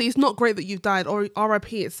 obviously, it's not great that you've died, or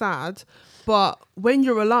R.I.P. It's sad, but when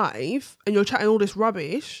you're alive and you're chatting all this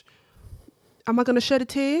rubbish, am I going to shed a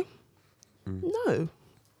tear? No,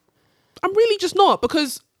 I'm really just not,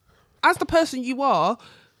 because as the person you are,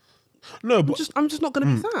 No, but I'm just not going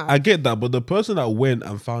to be sad. I get that, but the person that went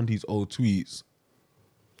and found his old tweets.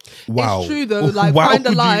 Wow. It's true though. Like, find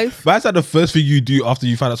a life. That's like the first thing you do after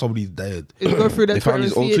you find out somebody's dead. Is go through their They found Twitter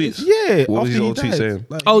his and old see it. tweets. Yeah. What was his after he old tweet died. saying?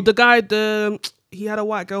 Like, Oh, the guy, he had a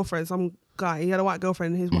white girlfriend. Some guy, he had a white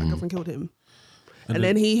girlfriend, and his white girlfriend killed him. And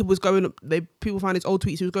then he was going. People found his old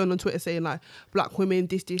tweets. He was going on Twitter saying like, "Black women,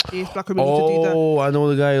 this, black women need to do that." Oh, I know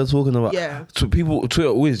the guy you're talking about. Yeah. So Twitter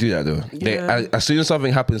always do that though. Yeah. As soon as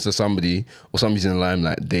something happens to somebody or somebody's in the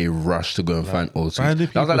limelight, they rush to go and find old tweets. finding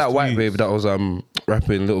That was like that people's white tweets. babe that was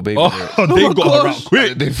rapping Little Baby. Oh, they my got gosh. around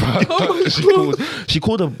quick. They found, she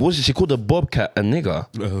called a bobcat a nigger.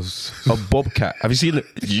 A bobcat. Have you seen it?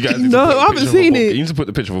 You guys need to No, put a I haven't picture of a seen bobcat. it. You need to put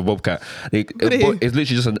the picture of a bobcat. It's literally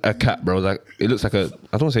just a cat, bro. Like, it looks like I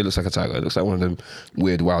don't want to say it looks like a tiger. It looks like one of them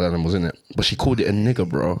weird wild animals, isn't it? But she called it a nigger,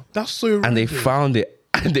 bro. That's so. And they found it.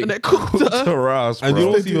 And they cooked her ass, bro. And you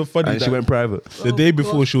know what's even funny? And she that went private. The day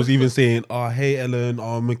before, she was even saying, "Oh, hey Ellen,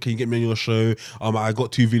 can you get me on your show? I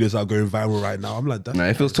got 2 videos that are going viral right now." I'm like, "That's Nah,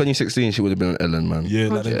 if it was 2016, she would have been on Ellen, man. yeah,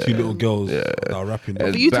 like them 2 little girls that are rapping." For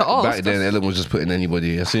you to back, ask, back then, that's- Ellen was just putting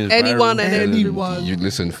anybody. As soon as Anyone viral, and Ellen, everyone. You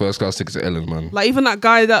listen, first class tickets to Ellen, man. Like, even that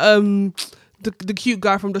guy that the cute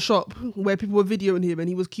guy from the shop, where people were videoing him and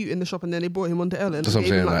he was cute in the shop, and then they brought him onto Ellen. That's what I'm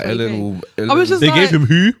Gave him, saying. Like, 20K. Ellen I was just They like, gave him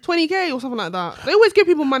who? 20K or something like that. They always give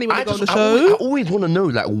people money when they go on the I show. always want to know,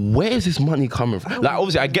 like, where is this money coming from? Like,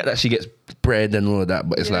 obviously, I get that she gets bread and all of that,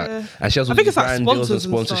 but it's Yeah. like, and she has all I think these it's like brand deals and sponsors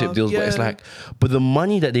and sponsorship stuff, deals, but it's yeah. like, but the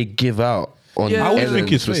money that they give out on Yeah. I always Ellen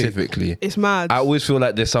think it's fake. specifically, It's mad. I always feel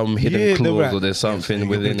like there's some hidden Yeah, clause they're or there's something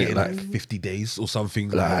within it, like like, 50 days or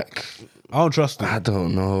something. like, I don't trust it. I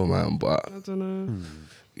don't know, man, but I don't know.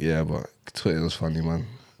 yeah, but Twitter was funny, man.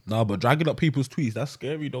 No, but dragging up people's tweets, that's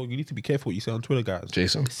scary, though. You need to be careful what you say on Twitter, guys.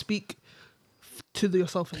 Jason. Speak to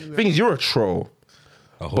yourself in the The mirror. thing is, you're a troll.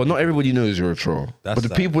 But not everybody knows you're a troll. That's But the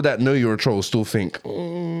sad. people that know you're a troll still think,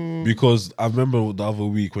 Because I remember the other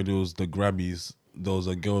week when it was the Grammys, there was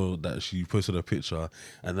a girl that she posted a picture,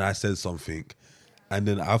 and I said something, and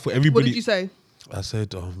then I thought everybody. What did you say? I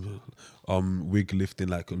said, wig lifting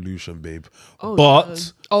like illusion, babe. Oh, but no.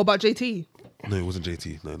 Oh, about JT. no, it wasn't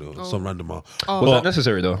JT. No, some randomer. Oh. was But that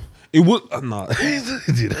necessary though? it would nah.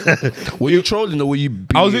 Were you trolling or were you being...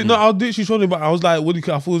 I was literally trolling, but I was like, what do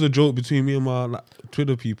you? I thought it was a joke between me and my like,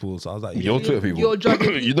 Twitter people. So I was like, Your Twitter people. You're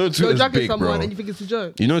drugging, You know you're Twitter's drugging big, someone bro. and you think it's a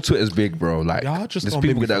joke. You know Twitter's big, bro. Like, Yeah, I just there's don't make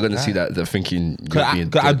people me that are feel going to see bad. that, they're thinking Cause you're I, being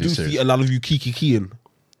 'cause I deadly do serious. see a lot of you keying.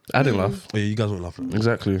 I didn't laugh. Oh, yeah, you guys won't laugh.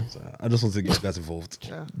 Exactly. I just want to get you guys involved.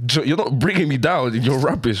 Yeah. You're not bringing me down. You're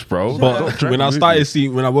rubbish, bro. But Don't drag when me I with started you.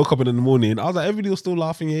 seeing, when I woke up in the morning, I was like, everybody was still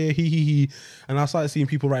laughing, yeah, he, and I started seeing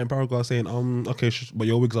people writing paragraphs saying, okay, but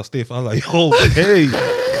your wigs are stiff. I was like, yo, hey,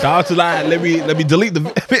 shout out to that. Let me delete the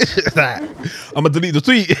picture. I'm gonna delete the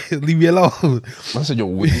tweet. Leave me alone. I said your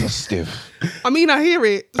wigs are stiff. I mean, I hear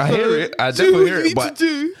it. I So hear it. I do definitely what hear you it. need But to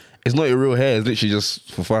do. it's not your real hair. It's literally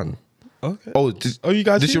just for fun. Okay. Oh, You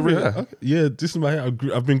guys? This see your real me? hair? Okay. Yeah, this is my hair.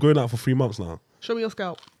 I've been growing out for 3 months now. Show me your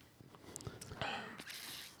scalp.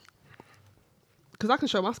 Because I can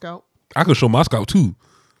show my scalp. I can show my scalp too.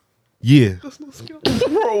 Yeah. That's not scalp.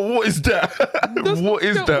 Bro, what is that? What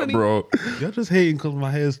is not that, funny. bro? You're just hating because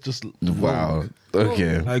my hair's just Wow.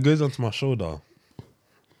 Okay. Like, it goes onto my shoulder.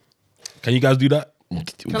 Can you guys do that?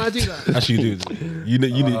 Can I do that? Actually, do.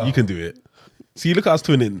 You can do it. See, look at us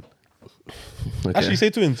twinning. Okay. Actually, say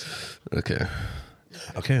twins. Okay.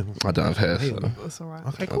 Okay. I don't have hair, so That's all right.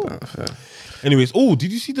 Okay, I cool. don't have hair. Anyways,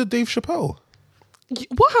 did you see the Dave Chappelle?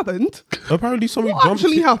 What happened? Apparently, somebody What jumped.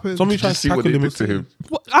 actually happened? Somebody Did you tried to see what tackle they him. did to him?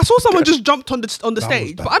 What? I saw someone just jumped on the was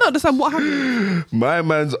stage, bad. but I don't understand what happened. My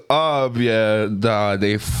man's arm, yeah,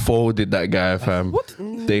 they folded that guy, fam. What?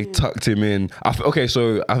 They tucked him in.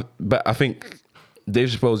 But I think Dave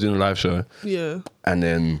Chappelle was doing a live show, Yeah. and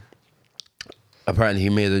then apparently he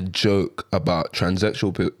made a joke about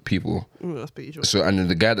transsexual people. That's pretty sure. So, and then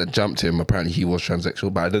the guy that jumped him, apparently he was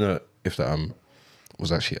transsexual, but I don't know if that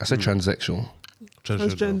was actually. I said transsexual.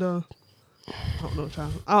 Transgender.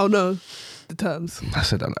 I don't know the terms. I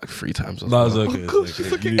said that like 3 times. Or That was something. okay. gosh,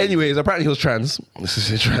 it's okay. Anyways, apparently he was trans. This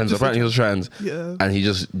is trans. Apparently he was trans. Yeah. And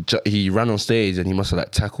he ran on stage and he must have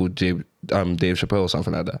like tackled Dave Chappelle or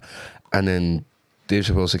something like that. And then Dave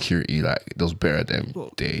Chappelle's security, like those bear them,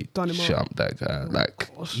 What, they done him up? jumped that guy. Like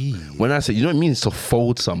when I say, you know what it means to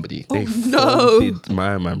fold somebody? They no. folded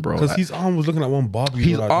my man, bro. Because Like, his arm was looking like one Barbie.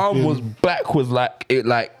 his like, arm was flipping- backwards, like it,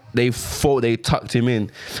 like they tucked him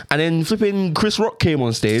in, and then flipping Chris Rock came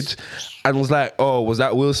on stage and was like, "Oh, was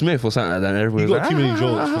that Will Smith or something like that?" And He everybody was got too like, many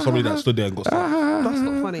jokes for somebody that stood there and got slapped. That's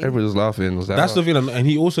not funny. everybody was laughing. Was like, That's "Oh." the thing, and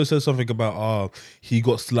he also said something about he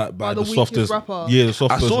got slapped by the the weakest softest rapper. Yeah, the I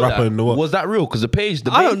softest saw rapper that. in the world. Was that real? Because the I main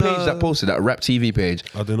don't page know. that posted that Rap TV page,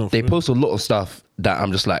 I don't know, They for real. post a lot of stuff that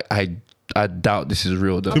I'm just like, I doubt this is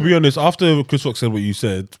real. Though. To be honest, after Chris Rock said what you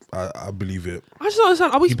said, I believe it. I just don't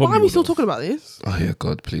understand. Why probably are we still would have. talking about this? Oh yeah,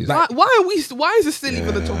 God, please. Why is this still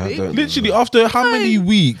even a I topic? don't- Literally, after how many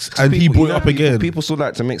weeks, and he brought it up again. People still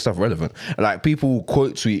like to make stuff relevant. Like people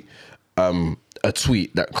quote tweet a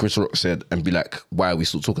tweet that Chris Rock said and be like, "Why are we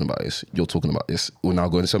still talking about this? You're talking about this." We'll now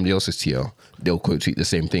go into somebody else's TL. They'll quote tweet the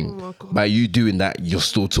same thing. Oh my God. By you doing that, you're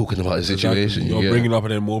still talking about the situation. You're Yeah. bringing it up,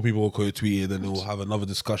 and then more people will quote tweet it, and then we'll have another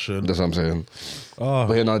discussion. That's what I'm saying. Oh.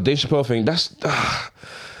 But you know, Dave Chappelle thing,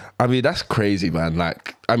 I mean, that's crazy, man.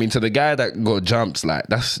 Like, I mean, to the guy that got jumps, like,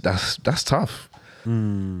 that's tough.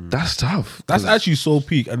 That's tough. That's 'Cause actually so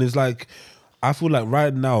peak, and it's like I feel like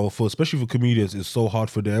right now, especially for comedians, it's so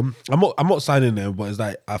hard for them. I'm not signing them, but it's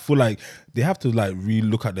like I feel like they have to like really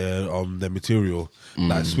look at their material,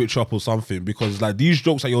 like switch up or something, because like these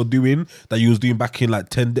jokes that you're doing that you was doing back in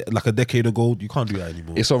like like a decade ago, you can't do that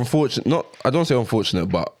anymore. it's unfortunate. I don't say unfortunate,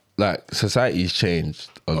 but like society's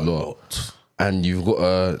changed a lot, and you've got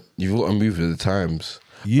to move with the times.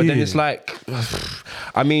 But then Yeah. it's like,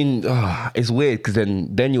 I mean, it's weird because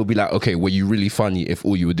then you'll be like, okay, were you really funny if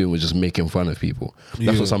all you were doing was just making fun of people? That's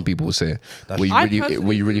Yeah. what some people will say. Were I you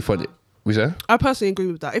personally really funny? We say? I personally agree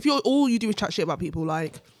with that. If all you do is chat shit about people,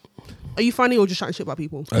 like, are you funny or just chatting shit about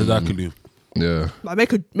people? Exactly. Yeah, Like,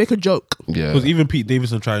 make a joke. yeah. Because even Pete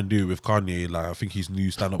Davidson tried to do it with Kanye, like I think his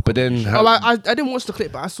new stand-up. But then, I didn't watch the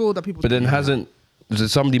clip, but I saw that people. but then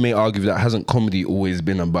somebody may argue that hasn't comedy always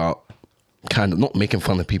been about kind of not making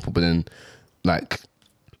fun of people, but then like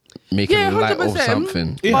making light of 100%.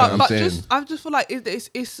 something. Yeah. You know what I'm But saying? I just feel like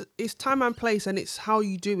it's time and place, and it's how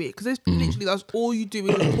you do it. Because it's literally that's all you do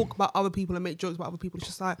is talk about other people and make jokes about other people. It's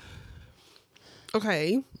just like,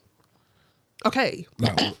 okay, Okay.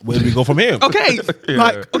 Like, where do we go from here? Okay.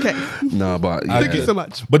 Like, okay. No, but yeah. Thank you so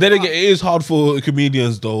much. But then again, it is hard for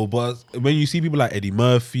comedians though. But when you see people like Eddie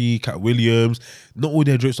Murphy, Cat Williams, not all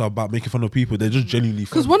their jokes are about making fun of people. They're just genuinely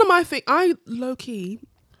funny. Because one of my things, I low key,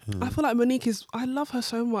 I feel like Monique is. I love her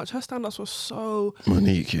so much. Her stand-ups were so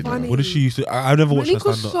Monique, you know. funny. What did she used to? I never watched her Monique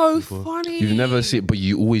was stand so up. funny. You've never seen, but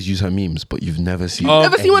you always use her memes, but you've never seen.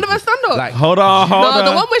 Never seen one of her stand-ups. Like, Hold on. no,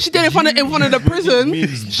 the one where she did in front of the prison.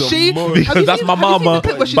 She Because that's my mama,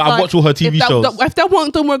 but I watch all her TV shows. If that one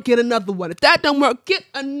don't work, get another one. If that don't work, get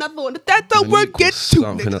another one. If that don't work, get two.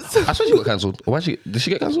 something else. I swear she got cancelled. Why did she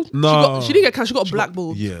get cancelled? No, She didn't get cancelled. She got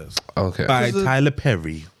blackballed. Yes, Okay. by Because of- Tyler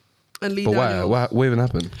Perry. And Lee But why? Daniels. What even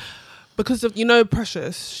happened? Because of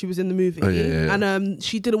Precious, she was in the movie, Oh, yeah. and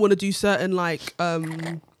she didn't want to do certain like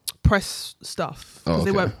press stuff because Oh, they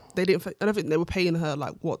okay. weren't. They didn't. I don't think they were paying her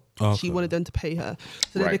like what Okay. she wanted them to pay her.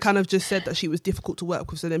 So then they Right. kind of just said that she was difficult to work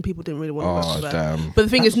with. So then people didn't really want to work Oh with her. damn. But the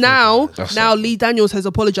thing is now That's sad. Lee Daniels has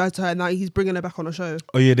apologized to her, and now he's bringing her back on the show.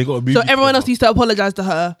 Oh yeah, they got a movie. So everyone else together. needs to apologize to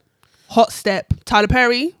her. Hot step, Tyler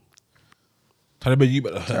Perry. Tyler Perry, you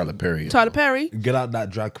better Tyler Perry. Tyler Perry. get out that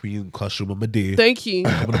drag queen costume, my dear. Thank you.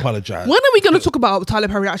 I'm gonna apologize. When are we going to talk about Tyler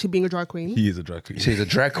Perry actually being a drag queen? He is a drag queen. She's a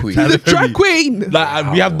drag queen. He's a Perry. drag queen.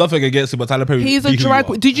 Like we have nothing against him, but Tyler Perry. He's a be who drag you are.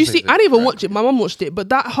 queen. Did you see? I didn't even watch it. My mum watched it. But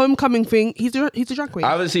that homecoming thing, he's a drag queen. I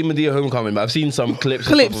haven't seen Medea Homecoming, but I've seen some clips.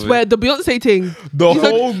 and Clips stuff of where it. the Beyonce thing. The he's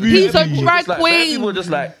whole a, movie. He's a It's drag like, bare people queen. just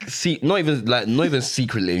like not even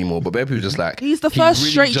secretly anymore, but bare people just like He's the he first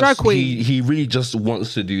straight drag queen. He really just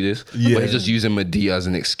wants to do this, Yeah. but he's just using Medea as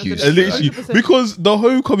an excuse. And literally, 100%. because the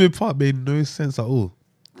homecoming part made no sense at all.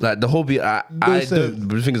 Like the whole bit, I sense. don't.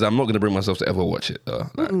 The thing is, I'm not gonna bring myself to ever watch it.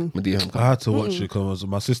 Like Medea I Homecoming. had to watch it because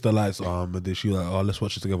my sister likes and then she was like, oh, let's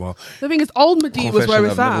watch it together. The thing is, old Medea was where Confession,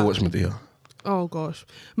 it's I've never at. watched Medea. Oh gosh,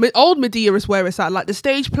 old Medea is where it's at. Like the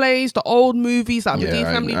stage plays, the old movies, like Medea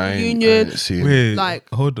Family Reunion. Reunion. Like-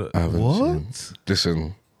 hold on, I haven't what?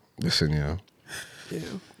 seen. Listen, yeah.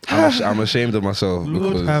 I'm ashamed of myself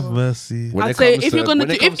Lord because have mercy. when I'd it say comes if to- you're gonna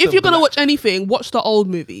when it do, comes if to you're gonna black- watch anything, watch the old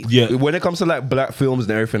movies. Yeah, when it comes to like black films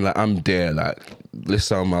and everything, like I'm there. Like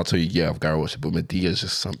listen, I'll tell you, yeah, I've got to watch it. But Medea is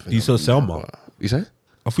just something. You saw I've Selma? never- You said?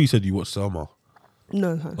 I thought you said you watched Selma.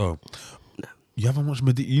 No. Oh, you haven't watched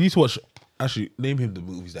Medea. You need to watch. Actually, name him the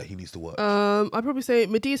movies that he needs to watch. I'd probably say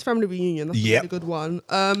Medea's Family Reunion. That's a Yep. really good one.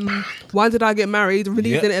 Why Did I Get Married? Released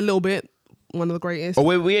Yep. in it a little bit. One of the greatest. Oh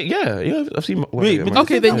wait, yeah. I've seen. Wait, but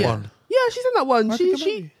Okay, then that yeah. one. Yeah, she's in that one. Why She Did I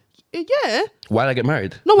Get yeah. Why did I get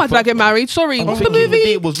married? No, Why Did I Get Married? Sorry, what's the thinking movie?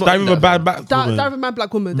 Medea was not Diary in of a that. Bad Black Woman. Diary of a Mad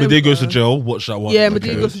Black Woman. There Medea we goes to go. jail. Watch that one. Yeah, Okay.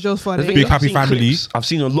 Medea goes to jail's The funny. thing Big is, Happy I've seen Family. clips. I've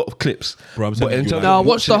seen a lot of clips. Bro, I'm but telling in you, terms no, of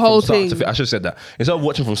watch the watching it whole from start to thing. I should have said that. Instead of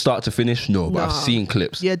watching from start to finish, no, but I've Nah. seen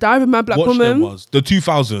clips. Yeah, Diary of a Mad Black Watch them Woman. ones. The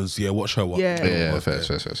 2000s. Yeah, watch her one. Yeah. Yeah, fair.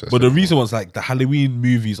 But the reason was like the Halloween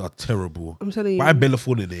movies are terrible. I'm telling you. Why Bella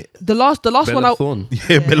Thorne in it? The last one I Thorne.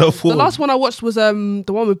 Yeah, Bella Thorne. the last one I watched was the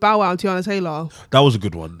one with Bow Wow and Tiana Taylor. That was a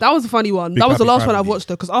good one. That was a funny one. Big That was the Happy last one I Family. watched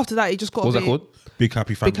though, because after that it just got What was a that bit. called? Big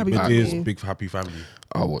Happy Family. Happy Medea's Family. Big Happy Family.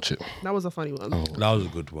 I'll watch it. That was a funny one. That was a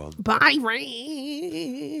good one. Bye,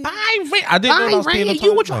 Ray. I didn't know that was paying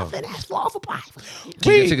You were attention. dropping that for bye. Did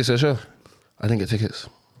you get tickets to the show? I didn't get tickets.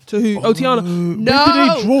 To who? Oh, Tiana. No, did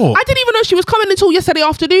they drop? I didn't even know she was coming until yesterday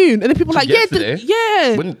afternoon, and then people were like, Yesterday?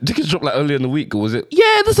 yeah. When tickets dropped like earlier in the week, or was it? Yeah,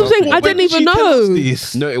 that's what I'm saying. I When didn't did even she tell us know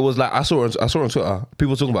this? No, it was like I saw it on Twitter.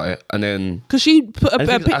 People talking about it, and then because she put a and the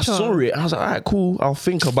thing is, picture. I saw it. And I was like, all right, cool. I'll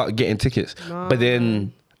think about getting tickets. But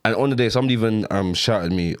then, and on the day, somebody even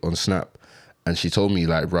shouted me on Snap, and she told me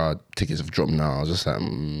like, "Bro, tickets have dropped now." I was just like,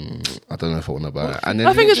 I don't know if I want to buy it. And then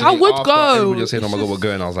The thing is, I would after go. Everybody was saying, "Oh my It's god, we're just-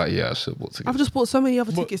 going." I was like, "Yeah, I should have bought tickets." I've just bought so many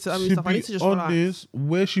other tickets. I mean, stuff. I need to just relax. honest,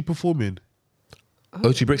 where's she performing?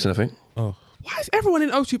 O2 Brixton, I think. Oh, Why is everyone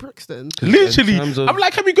in O2 Brixton? literally. In terms of- I'm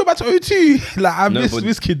like, can we go back to O2? Like, I miss but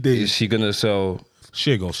Wizkid Is days. she gonna sell?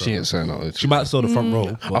 She ain't gonna sell. She ain't selling out O2. She might sell the front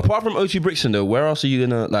row. but- Apart from O2 Brixton, though, where else are you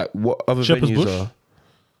gonna like? What other Shepherd's venues Bush? are?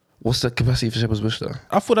 What's the capacity for Shepherd's Bush though?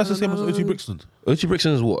 I thought that's the same as O2 Brixton. O2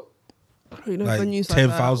 Brixton is what? I don't know Like venues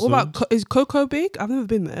 10,000? What about is Coco big? I've never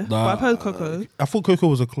been there, but I've heard Coco. I thought Coco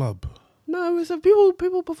was a club. No, it's a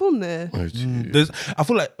people perform there. I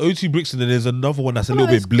feel like O2 Brixton, and there's another one that's a feel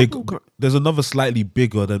little like bit big. there's couple- There's another slightly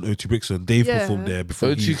bigger than O2 Brixton. Dave Yeah. performed there before.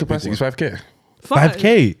 O2 capacity is 5k.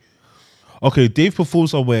 5K. Okay, Dave performed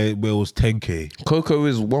somewhere where it was 10K. Coco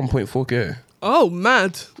is 1.4k. Oh,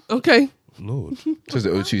 mad. Okay, Lord, Says the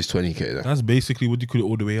O2 is 20k. Then. that's basically what you could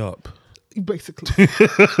all the way up. basically.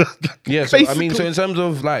 Yeah, so I mean, Basically. so in terms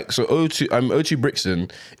of like, so O2 Brixton.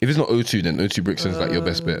 If it's not O2, then O2 Brixton's like your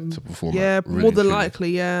best bet to perform. Yeah, at, really more than truly.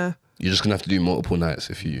 likely. Yeah. you're just gonna have to do multiple nights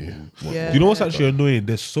if you. Yeah. You know what's actually annoying?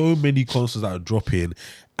 There's so many concerts that are dropping,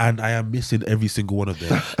 and I am missing every single one of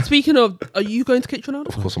them. Speaking of, are you going to Kitchener?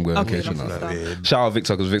 Of course, I'm going Okay, to catch that's now. what's Shout out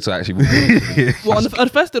Victor, because Victor actually. What, on the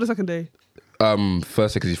first day or the second day?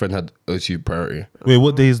 First, because his friend had O2 priority. Wait,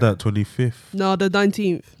 what day is that? 25th? No, the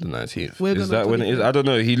 19th. The 19th. We're Is gonna that when it is? 25th. I don't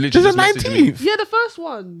know. He literally Is it just messaged me. 19th? Yeah, the first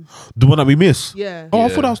one. The one that we missed? Yeah. Oh, I Yeah.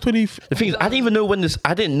 thought that was 20th. The thing is, I didn't even know when this.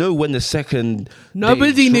 I didn't know when the second.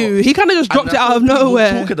 Nobody day knew. dropped. He kind of just dropped And it I out saw of people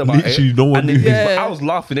nowhere. Talking about Literally, it, no one and knew. then- Yeah. I was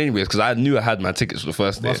laughing anyways because I knew I had my tickets for the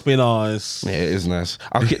first day. Must be nice. Yeah, it is nice.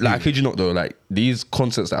 I kid you not though. Like these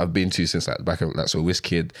concerts that I've been to since like back of like so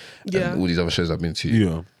WizKid Yeah. and all these other shows I've been to.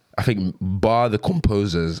 Yeah. I think bar the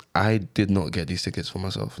composers, I did not get these tickets for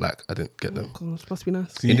myself. Like I didn't get them. God, must be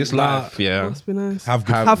nice. In this Nah, life, yeah. Must be nice. Have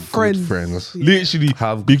good Have good friends. Literally,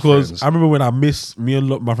 Have good because friends. I remember when I missed me and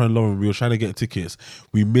my friend Lauren, we were trying to get tickets.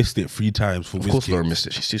 We missed it 3 times for Of course, WizKid. Laura missed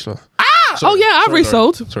it. She's too slow. Oh yeah, I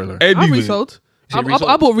resold. Sorry, Laura. I Anyway, resold. Is it I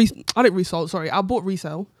resold? bought I didn't resold. Sorry, I bought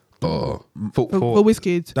resale Oh, for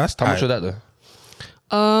WizKid. that's how much tight. was that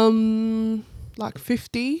though? Like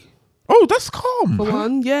 50 Oh, that's calm. for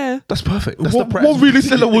one. Yeah. That's perfect. That's What, the price. what really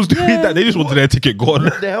seller was doing that? They just wanted their ticket gone.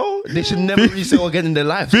 What the hell? They should never resell again in their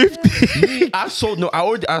life. 50. I sold no. I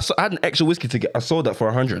had an extra whiskey ticket. I sold that for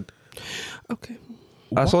 100. Okay.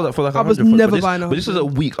 I sold that for like I was 100. never but buying But this was a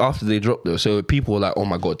week after they dropped though, so people were like, "Oh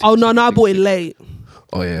my god." Oh no, I bought it late.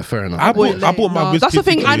 Oh yeah, fair enough. I Bought it bought late. my No, that's the WizKid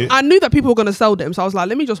thing. ticket. I knew that people were gonna sell them, so I was like,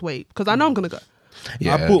 let me just wait because I know I'm gonna go.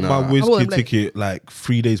 Yeah, I bought my I bought WizKid them late. ticket like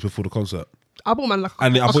 3 days before the concert. I bought mine like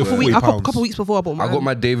And I a bought it couple, for weeks, £40. a couple weeks before I bought mine. I got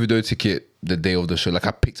my Davido ticket the day of the show. Like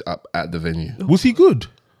I picked it up at the venue. Was he good?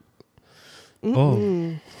 Oh,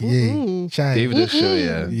 yeah. Davido show,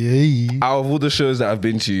 yeah. Yeah. Out of all the shows that I've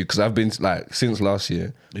been to, because I've been to, like since last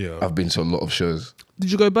year, Yeah. I've been to a lot of shows.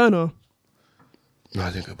 Did you go Burner? No, I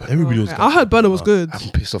didn't go back. Everybody was. I heard Burner was good.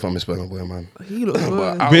 I'm pissed off. I miss Burna Boy, man. He looks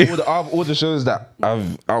But good. out of all the shows that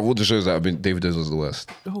I've been, Davido's was the worst.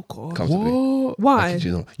 Oh god. Comfortably. Why? Did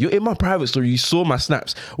you know? You're in my private story. You saw my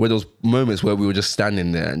snaps where those moments where we were just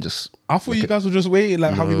standing there and just. I thought you guys were just waiting,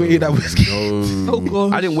 like how we waited at whiskey. No, Oh,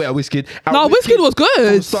 God. I didn't wait at WizKid. No, WizKid was good.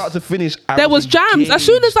 From start to finish. I There was jams. engaged. As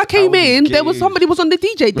soon as I came was in, there was engaged. somebody was on the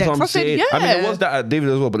DJ That's decks. what I'm I said, saying. yeah. I mean, there was that at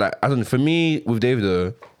Davido as well, but like, I don't know. For me, with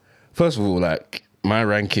Davido, first of all, like my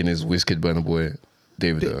ranking is WizKid, Burna Boy,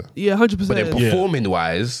 Davido. Yeah, 100%. But then performing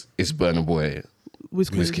wise, it's Burna Boy,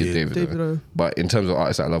 WizKid, Davido. Davido. But in terms of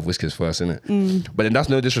artists, I love WizKid's first, innit? But then that's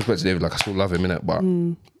no disrespect to David. Like I still love him, innit? But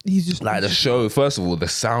He's just like the show, first of all, the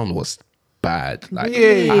sound was bad. Like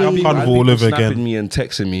Yeah, I'm people- carnival all people over snapping again. me and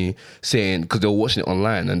texting me saying because they were watching it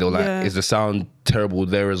online and they were like, Yeah. "Is the sound terrible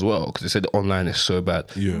there as well?" Because they said the online is so bad.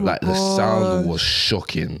 Yeah. Like the sound was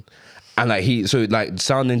shocking. And like the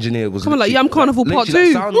sound engineer was Come on, like, literally- yeah, I'm Carnival Part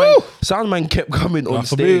literally, 2. Sound man kept coming on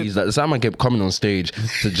That's a bit- stage. Like the sound man kept coming on stage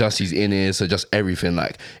to just his in-ears, to just everything.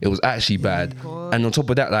 Like it was actually bad. And on top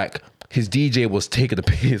of that, like his DJ was taking the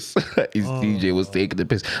piss. His DJ was taking the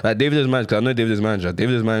piss. Like Davido's manager, 'cause I know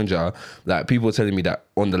Davido's manager. Like people were telling me that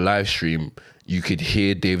on the live stream, you could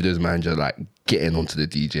hear Davido's manager like getting onto the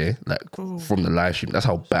DJ, like from the live stream. That's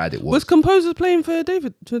how bad it was. Was composers playing for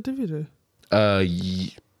Davido?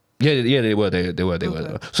 Yeah, they were.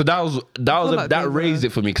 So that like raised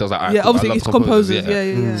it for me because I was like, alright, Yeah, cool, obviously I love it's composers,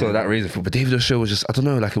 yeah. So that raised it for. But Davido's show was just, I don't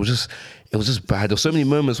know, like it was just bad. There were so many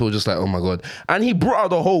moments where it was just like, oh my god. And he brought out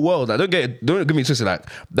the whole world. Like don't get me twisted. Like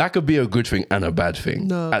that could be a good thing and a bad thing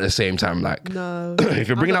No. at the same time. Like No. if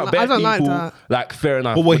you're bringing I out don't bad like people, that. like fair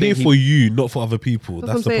enough. But we're then here he- for you, not for other people.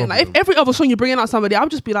 That's That's what I'm the saying. problem. Like, if every other song you're bringing out somebody, I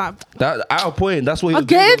would just be like, That at a point, that's what he was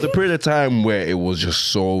Again? doing. There was a period of time where it was just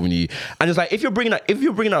so many, and it's like if you're bringing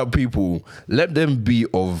out people, let them be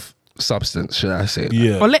of substance, should I say?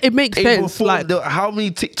 Yeah. or let it make Hey, sense. before Like, how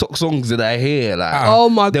many TikTok songs did I hear? Like, oh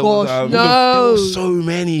my there was, gosh, there no. was so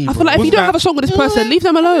many. I feel like if you Wasn't don't that- have a song with this person, leave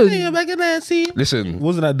them alone. Listen,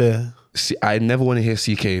 Wasn't that there? I never want to hear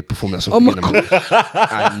CK perform that song. Oh my again.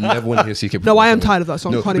 I never want to hear CK. No, perform I that am song. tired of that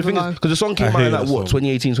song. Can't even lie. because the song came I out hate in like that what song.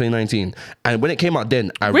 2018, 2019, and when it came out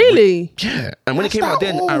then, I Really? yeah. And when it came out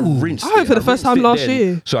then, I rinsed. I heard it. for the first rinsed time it last then.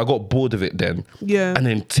 year. So I got bored of it then. Yeah. And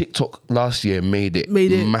then TikTok last year made it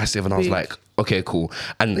massive, and I was big. like, okay, cool.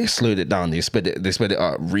 And they slowed it down. They sped it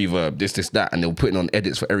up, reverb, this, that, and they were putting on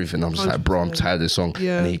edits for everything. I'm just like, bro, I'm tired of this song.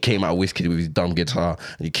 Yeah. And he came out of WizKid with his dumb guitar,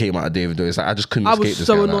 and he came out of Davido. It's like I just couldn't I escape was this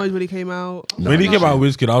so guy. annoyed Like, when he came out. When he came out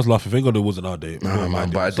with WizKid, I was laughing. Thank God it wasn't our date. nah,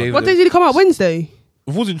 man, but Davido, What day did he come out? Wednesday?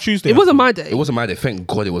 It wasn't Tuesday. It wasn't my day. It wasn't my day. Thank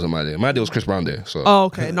God it wasn't my day. My day was Chris Brown day. So Oh,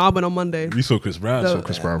 okay. No, I went on Monday. We saw Chris Brown. No. So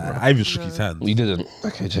Chris Brown, bro. I even shook his hand. you didn't.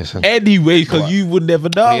 Okay, Jason. Anyway, because you would never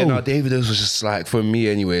know. But yeah, no, Davido's was just like, for me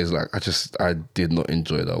anyways, like I did not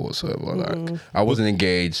enjoy that whatsoever. Like I wasn't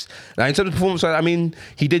engaged. Like in terms of performance, I mean,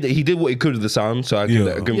 he did what he could with the sound, so I give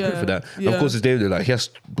him credit for that. And of course, it's Davido. Like he has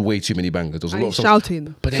way too many bangers. There's a lot And of he's songs.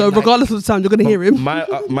 shouting. But then, So like, regardless of the sound, you're gonna hear him.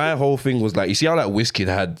 My whole thing was like, you see how like Wizkid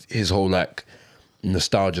had his whole like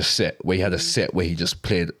nostalgia set where he had a set where he just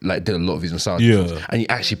played like did a lot of his nostalgia songs, and he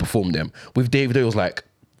actually performed them. With David, it was like,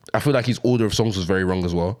 I feel like his order of songs was very wrong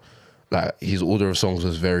as well. Like his order of songs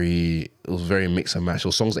was very mix and match.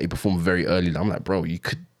 Or songs that he performed very early. I'm like, bro, you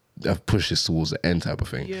could have pushed this towards the end type of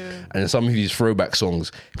thing. Yeah. And then some of his throwback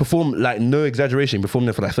songs, he performed like, no exaggeration, he performed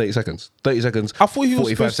them for like 30 seconds. I thought he was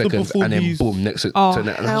 45 supposed to seconds, perform and then these- boom, next to Oh,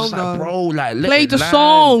 that. And I was just hell like, no. bro, like let Play it the land.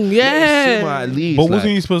 song, Let it yeah. simmer at least. But like,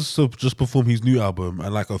 wasn't he supposed to just perform his new album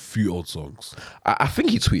and like a few old songs? I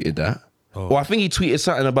think he tweeted that. Or I think he tweeted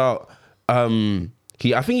something about I think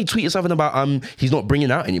he tweeted something about he's not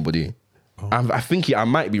bringing out anybody. I think I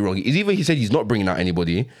might be wrong. It's either he said he's not bringing out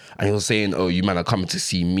anybody and he was saying, oh, you man are coming to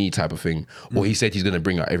see me type of thing, or he said he's going to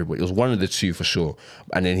bring out everybody. It was one of the two for sure.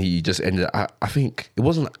 And then he just ended up, I think it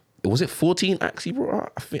wasn't, was it 14 acts he brought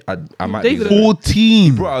out? I think I might be. David- 14.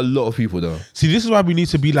 He brought a lot of people though. See, this is why we need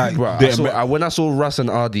to be like. Bro, when I saw Russ and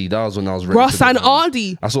RD, that was when I was ready. Russ to go and home.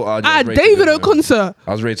 RD. I saw RD. At I was ready to go Davido home. concert.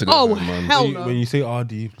 I was ready to go. Oh, home, man. hell when, no. when you say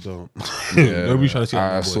RD, don't. Yeah, Nobody's trying to see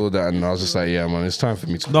I RD boy. saw that and I was just like, yeah, man, it's time for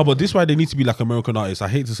me to. No, but this is why they need to be like American artists. I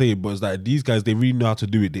hate to say it, but it's like these guys, they really know how to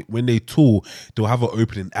do it. When they tour, they'll have an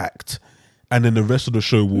opening act, and then the rest of the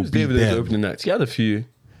show will be David is them. opening acts. He had a few.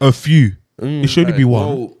 A few. It should only be one.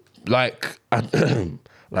 Well, like,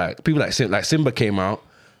 like people like Simba came out.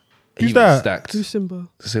 Who's He was that? stacked. Who's Simba?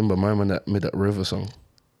 Simba, my man that made that Rover song.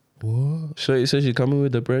 What? Shorty says she coming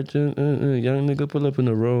with the bread. Young nigga pull up in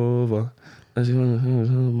the Rover.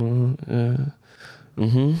 Yeah.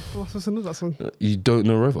 What's the name of that song? You don't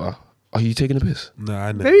know Rover? Are you taking a piss? No,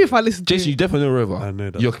 I know. Maybe if I listen to Jason, you it. definitely know Rover. I know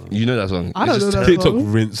that You're- song. You know that song. I don't It's know just that TikTok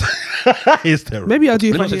song. rinse. It's terrible. Maybe I do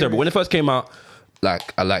if Let me I not say hear terrible. it. When it first came out,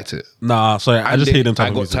 like I liked it. Nah, sorry, I just hate them type I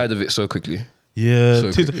of got music. tired of it so quickly. Yeah,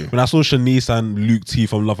 So quickly. when I saw Shanice and Luke T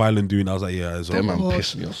from Love Island doing, I was like, yeah, it's That over. man God.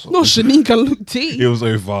 pissed me off. So No, Shanique and Luke T. It was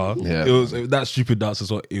over. Yeah. It was that stupid dance as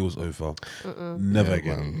well. It was over. Never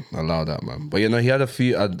again. Man, allow that, man. But you know, he had a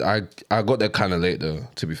few. I got there kind of late though,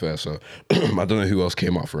 to be fair. So I don't know who else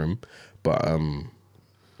came up for him, but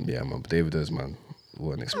yeah, man. David is, man.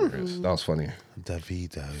 What an experience. That was funny.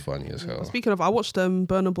 Davido. Funny as hell. Speaking of, I watched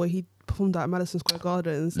Burna Boy. He performed at Madison Square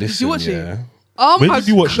Gardens. Did Listen, you watch yeah. it? Oh When my did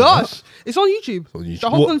you watch gosh! It's on YouTube. on YouTube. The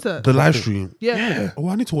whole What, concert. the live stream. yeah. Oh,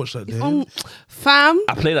 I need to watch that. Then. Fam.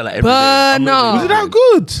 I play that like every day. I'm Burna. not Was it really- that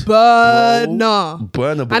good? Burna.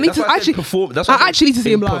 Burna Boy. I need That's to why I said actually- perform. That's I why said actually need to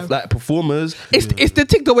see him think live. Like performers. It's the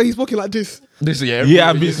TikTok where he's walking like this. This Yeah,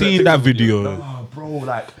 I've been seeing that video. Nah, bro,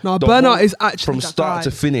 like No, the Burna whole- is actually from that start guy.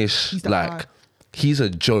 to finish. He's that Like guy. he's a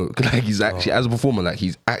joke. Like he's actually as a performer. Like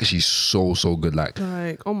he's actually so good. Like.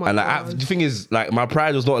 Like, oh my And like, god. the thing is, like, my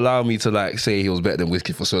pride was not allowing me to like say he was better than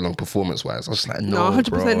Wizkid for so long, performance-wise. I was just like, no, 100%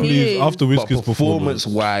 bro. he Please, is. after But Wizkid's performance,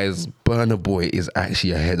 performance-wise, Burna Boy is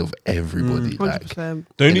actually ahead of everybody. Like, 100%.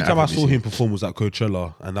 the only in time I average, saw you see. him perform was at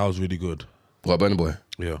Coachella, and that was really good. What, Burna Boy?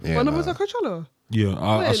 Yeah, Burna nah. Boy's at Coachella. yeah.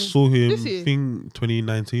 I When? saw him. This year? I think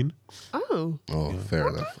 2019. Oh. Oh, fair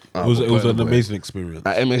enough. It was Burna an Boy. amazing experience.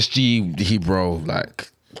 At MSG, he bro,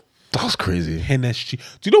 like, that was crazy. NSG.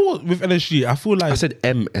 Do you know what with NSG? I feel like I said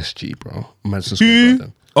MSG, bro. Madison Square Who?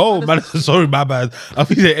 Garden. Oh man, sorry, my bad. I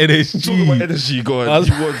think the Talking about NSG. NSG, go I was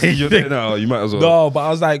on. You're there now. You might as well. No, but I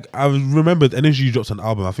was like, I remembered NSG dropped an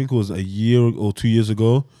album. I think it was a year or 2 years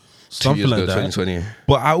ago, 2 something years like ago, that. 2020.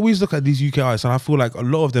 But I always look at these UK artists, and I feel like a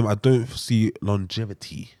lot of them, I don't see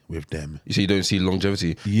longevity with them. You see, you don't see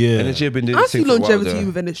longevity. Yeah. NSG have been doing I this see thing for a while, longevity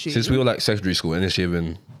though. with NSG. Since we were like secondary school, NSG have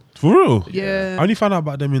been. For real? Yeah. I only found out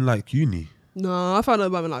about them in like uni No, I found out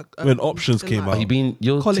about him like when options in, came like- out.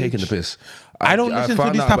 You're College. taking the piss. I don't listen to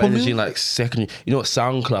found this out type about of NSG in music. like secondary. You know what?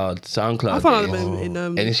 SoundCloud. I found out days. about him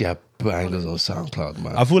in NSG had bangers on SoundCloud,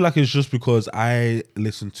 man. I feel like it's just because I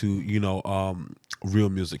listen to real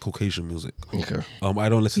music, Caucasian music. Okay. I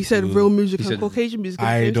don't listen. He said to, real music he and said- Caucasian music. at the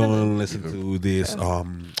I same time. don't listen to this.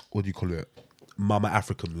 What do you call it? Mama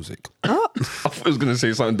African music. I thought I was gonna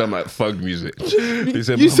say something dumb like thug music. He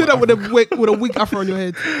said, You said that Mama with a wig afro on your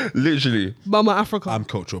head. literally. Mama Africa. I'm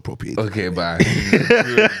cultural appropriate. Okay, bye.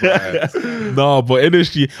 No, but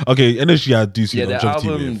energy. Okay, energy. I do see Yeah, the longevity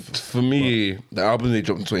album with. for me, the album they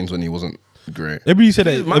dropped in 2020 wasn't great. Everybody said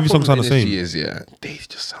that My every song problem sound the with same. NSG is they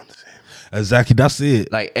just sound the same. Exactly, that's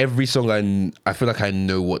it. Like every song, I feel like I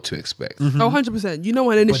know what to expect. Oh, 100%. You know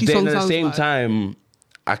what an But energy then song at the sounds same like. time,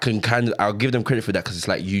 I'll give them credit for that because it's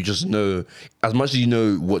like you just know, as much as you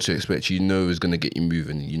know what to expect, you know it's gonna get you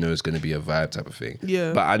moving. You know it's gonna be a vibe type of thing.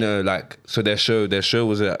 Yeah. But I know, like, so their show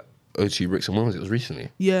was at O2 Ricks, and when was it? It was recently.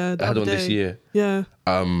 Yeah, I had one this year. Yeah.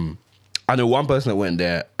 I know one person that went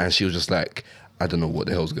there, and she was just like, I don't know what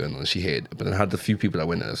the hell's going on. She hated it. But then I had a few people that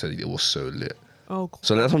went there that said it was so lit. Oh, cool.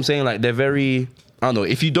 So that's what I'm saying. Like, they're very, I don't know.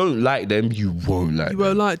 If you don't like them, you won't like them. You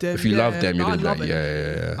won't like them. If you love them, you're I going to be like, love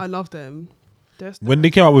it. yeah. I love them. When they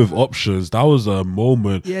came out with Options, that was a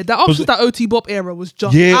moment. Yeah, that Options, that OT Bop era was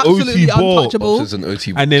just Yeah, absolutely OT Bop. untouchable. Options and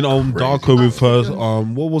OT. And then crazy. Darko with her,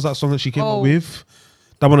 what was that song that she came up with?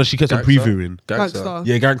 That one that she kept on Gangsta? previewing. Gangsta.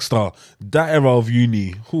 Yeah, Gangsta. That era of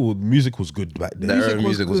uni, music was good back then. That era of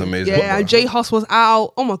music was good. amazing. Yeah, and J Hus was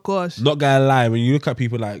out. Oh my gosh. Not gonna lie, when you look at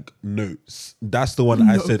people like Notes, that's the one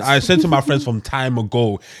I said. I said to my friends from time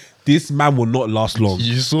ago, this man will not last long.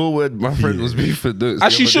 You saw when my friend was beefing Notes.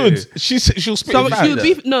 As she should. She'll spit So it she back. would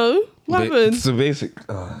be no. What happened?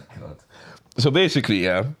 So basically,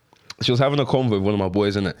 yeah, she was having a convo with one of my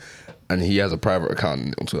boys in it, and he has a private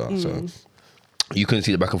account on Twitter, so you couldn't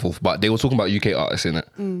see the back and forth. But they were talking about UK artists in it,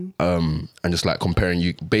 and just like comparing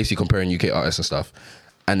UK artists and stuff.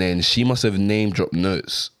 And then she must have name dropped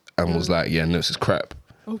Notes and was like, "Yeah, Notes is crap."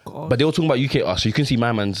 Oh god. But they were talking about UK artists, so you can see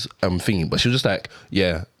my man's thingy. But she was just like,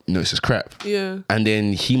 "Yeah, Notes is crap." Yeah. And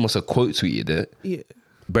then he must have quote tweeted it. Yeah.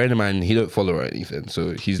 Bearing in mind, he don't follow her or anything,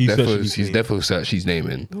 so he's He definitely searched his name. definitely searched his name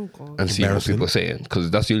in Oh, God. and see what Embarrassing. people are saying, because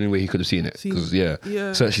that's the only way he could have seen it. Because Yeah.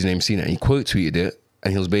 searched his name, seen it, and he quote tweeted it,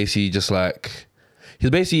 and he was basically just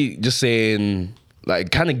saying,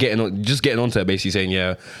 like, kind of getting onto her, basically saying,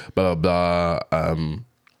 yeah, blah blah blah.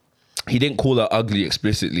 He didn't call her ugly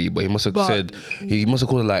explicitly, but he must have called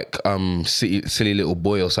her like silly little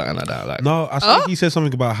boy or something like that. Like, No, I think he said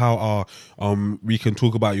something about how we can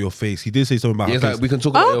talk about your face. He did say something about her he's face. like, we can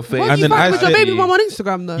talk about your face. What And do you then find with your said- baby mum on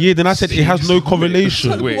Instagram though? Yeah, then I said it has no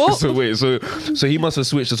correlation. What? So he must have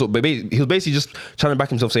switched. So he was basically just trying to back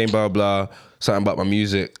himself, saying blah blah, something about my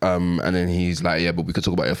music. And then he's like, yeah, but we could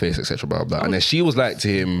talk about your face, etc. Blah blah. And then she was like to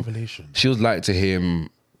him,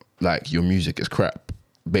 like, your music is crap.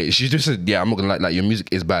 But she just said, yeah, I'm not gonna like your music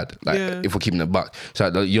is bad. Like, if we're keeping it buck. So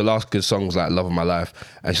like, your last good song was like Love of My Life.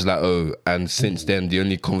 And she's like, oh, and since then the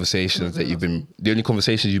only conversations you've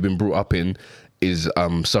been brought up in is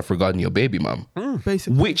stuff regarding your baby mum.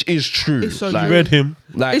 Basically. Which is true. It's so like, true. Read him.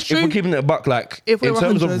 like, It's if we're true. keeping it a buck, like, If we in were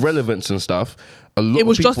terms hundreds. of relevance and stuff, a lot It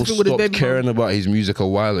was of people justified with his stopped baby caring mum. about his music a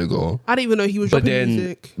while ago. I didn't even know he was But dropping then,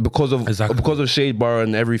 music. because Exactly. of Shade Bar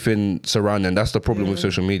and everything surrounding, that's the problem with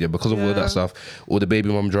social media. Because of all Yeah. that stuff, all the baby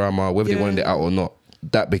mum drama, whether they wanted it out or not,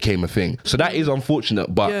 that became a thing. So that is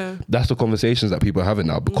unfortunate, but Yeah. that's the conversations that people are having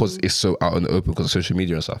now because it's so out in the open because of social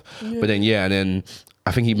media and stuff. But then, and then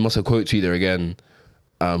I think he must have quote tweeted her again.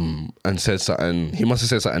 And said something. He must have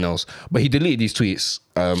said something else, but he deleted these tweets.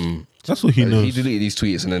 That's what he knows. He deleted these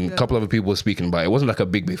tweets, and then a couple other people were speaking about it. It wasn't like a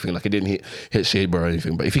big thing. Like, it didn't hit Shade Bar or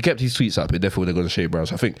anything. But if he kept his tweets up, it definitely would have gone to Shade Bar.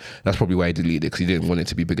 So I think that's probably why he deleted it, because he didn't want it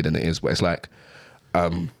to be bigger than it is. But it's like, I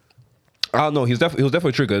don't know. He was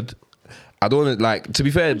definitely triggered. I don't want to, like, to be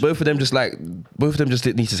fair, both of them just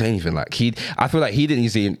didn't need to say anything. Like, I feel like he didn't need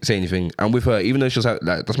to say anything. And with her, even though she was like,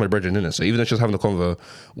 that's my brethren, innit? So even though she was having a convo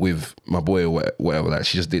with my boy or whatever, like,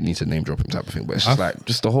 she just didn't need to name drop him type of thing. But it's just like,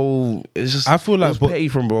 just the whole, it's just, I feel like, it was petty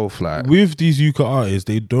from both. Like, with these UK artists,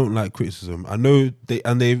 they don't like criticism. I know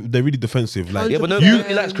they're really defensive. Like, yeah, but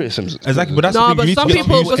nobody likes criticism. exactly, but that's the No, thing. but You need some to get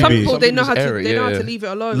people, used to it. they know how Some to people just air it, leave it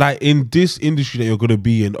alone. Like, in this industry that you're gonna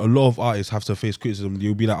be in, a lot of artists have to face criticism.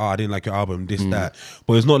 You'll be like, oh, I didn't like your album, this, that.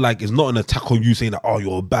 But it's not an attack on you saying that, oh,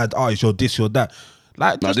 you're a bad artist, you're this, you're that.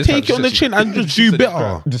 Like, just this take time it on the she chin and just do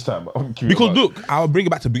better. This time, Because look, I'll bring it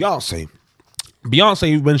back to Beyonce.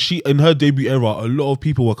 Beyonce, when she in her debut era, a lot of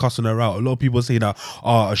people were cussing her out. A lot of people were saying that,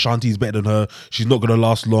 Ashanti's better than her. She's not gonna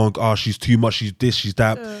last long. She's too much. She's this. She's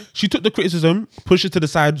that. She took the criticism, pushed it to the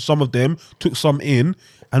side. Some of them took some in,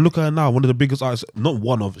 and look at her now. One of the biggest artists. Not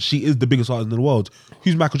one of. She is the biggest artist in the world.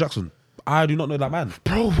 Who's Michael Jackson? I do not know that man.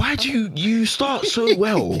 Bro, why do you start so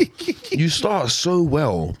well? You start so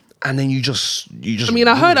well, and then you just. I mean,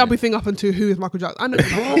 I heard everything up until who is Michael Jackson. I know.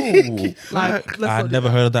 Bro, Like, let's I not do never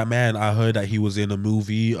that. heard of that man. I heard that he was in a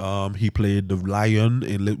movie. He played the lion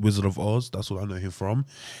in Wizard of Oz. That's what I know him from.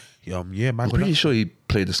 Yeah, I'm Michael pretty Jackson. sure he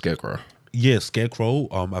played the Scarecrow. Yeah, Scarecrow.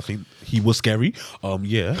 I think he was scary.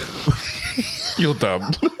 Yeah. You're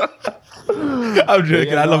dumb. I'm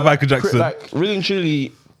joking. I love Michael Jackson. Like, really and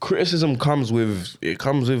truly, criticism comes with the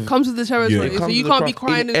territory. Yeah. It So comes you with the can't be craft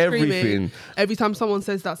crying in and screaming everything. every time someone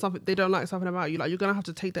says that something they don't like something about you. Like you're gonna have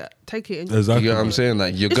to take it. And Exactly. You know what I'm saying?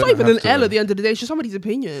 Like, you're it's not gonna even have an to, L at the end of the day. It's just somebody's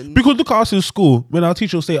opinion. Because look at us in school. When our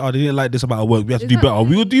teacher will say, "Oh, they didn't like this about our work. We have to do better.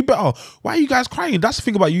 We will do better." Why are you guys crying? That's the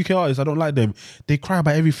thing about UK artists. I don't like them. They cry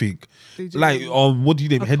about everything. They do. Like, what do you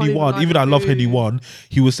name? I can't Heady even One. like Even I love it. Heady One.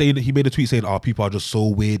 He was saying, he made a tweet saying, "Oh, people are just so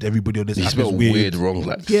weird. Everybody on this He app is spelled weird." weird wrong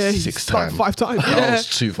like Yeah, 6 like times. 5 times. That Yeah. was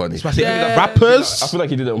too funny. Yeah. Rappers. I feel like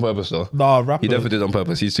he did it on purpose though. Nah, rappers. He definitely did it on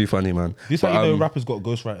purpose. He's too funny, man. This But, how you know rappers got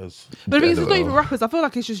ghostwriters. But the thing is, Yeah, it's not no. even rappers. I feel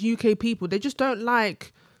like it's just UK people. They just don't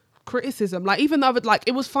like criticism. Like even the other, like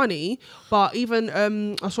it was funny, but even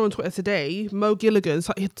I saw on Twitter today, Mo Gilligan,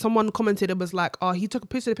 someone commented and was like, "Oh, he took a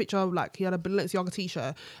picture of like he had a Balenciaga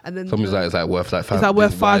t-shirt, and then Somebody's like, it's like worth like 5. is that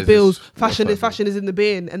worth why $5 is bills? this Fashion worth is 5 fashion is in the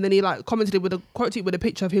bin, and then he like commented it with a quote tweet with a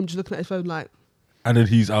picture of him just looking at his phone like. And then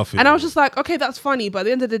he's outfit. And I was just like, okay, that's funny, but at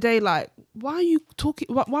the end of the day, like, why are you talking?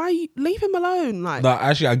 Why are you leave him alone? Like, No,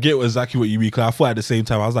 actually, I get exactly what you mean. Because I thought at the same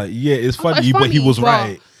time, I was like, yeah, it's thought funny, it's but he funny, was but-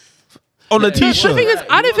 right. On a the thing t-shirt. is,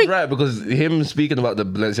 I don't think. right, because him speaking about the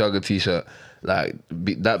Balenciaga t-shirt, like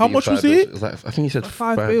that. How being much 5 was bills, it? It's like, I think he said $5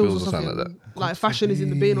 5 bills or something like that. Like fashion is in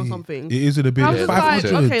the bin or something. It is in a bit. I was just like,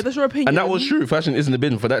 500. okay, that's your opinion. And that was true. Fashion is in the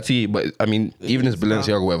bin for that tee, but I mean, even his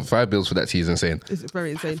Balenciaga, whatever, 5 bills for that tee is insane. It's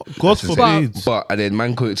very insane. God That's insane. forbid. But and then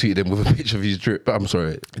man quote tweeted him with a picture of his drip. But I'm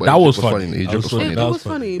sorry, but That his was drip funny. His That drip was was funny. funny. It That was was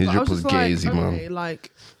funny, His but I drip was was just like, gazy, man. okay,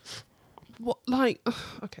 like, what, like,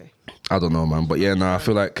 okay. I don't know, man. But yeah, no, I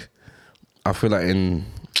feel like I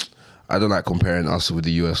don't like comparing us with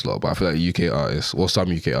the US lot, but I feel like UK artists, or some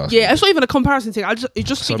UK artists, Yeah, it's not even a comparison thing. It's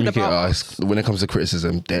just some speaking UK about artists, when it comes to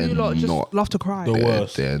criticism, they're you lot just not. love to cry. The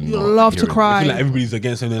worst. They're You not love to hearing- I cry. feel like everybody's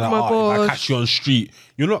against him. They're like, my oh, if I gosh. catch you on the street,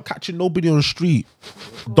 you're not catching nobody on the street.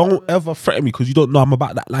 Don't ever threaten me because you don't know I'm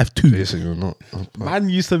about that life too. Listen, you're not. Man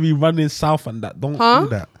used to be running south and that. Don't Huh? do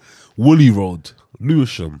that. Woolly Road,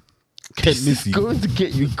 Lewisham, Kent Missy. Going to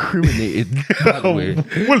get you incriminated that way.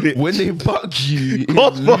 Will it? When they buck you in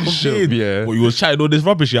God Lewisham, forbid. yeah. Well, you was chatting all this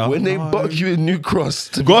rubbish, yeah. When they buck you in New Cross,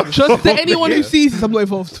 to God, Just to anyone who sees this, I'm not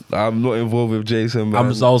involved. I'm not involved with Jason, man.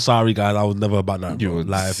 I'm so sorry, guys. I was never about that. You're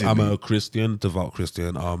Life. I'm silly. a Christian, devout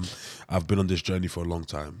Christian. I've been on this journey for a long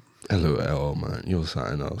time. LOL, man. You're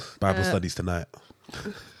something else. Bible studies tonight.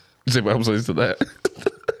 Say what I'm saying to that.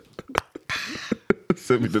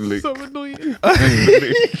 Send me the link. So annoying.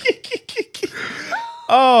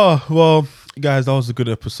 Oh, well, guys, that was a good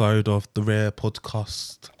episode of the Rare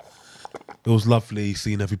Podcast. It was lovely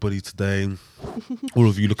seeing everybody today. All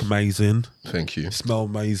of you look amazing. Thank you. Smell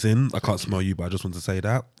amazing. I can't smell you, but I just want to say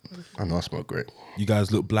that. I know I smell great. You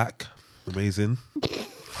guys look black. Amazing.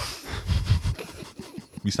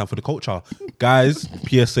 We stand for the culture. Guys,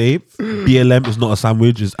 PSA, BLM is not a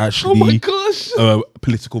sandwich. It's Oh my actually gosh. a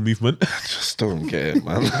political movement. I just don't get it,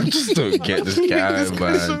 man. I just don't get this guy,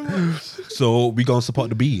 man. So we go and support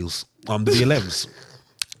the Bs, the BLMs.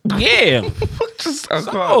 Yeah.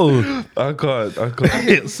 I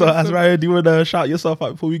can't. So Azariah, do you want to shout yourself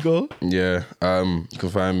out before we go? Yeah. You can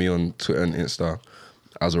find me on Twitter and Insta.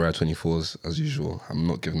 Azariah24s as usual. I'm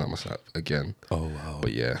not giving that my slap again. Oh, wow.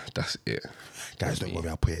 But yeah, that's it. Guys, don't worry,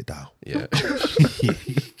 I'll put it down. Yeah.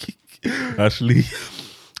 Ashley.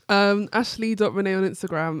 Ashley.Renee on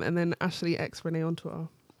Instagram and then Ashley X Renee on Twitter.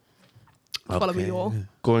 Follow me all.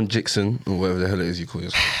 Go on Jixon or whatever the hell it is you call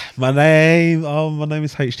yourself. My name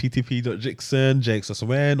is http.jixon,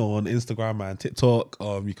 JXSON on Instagram and TikTok.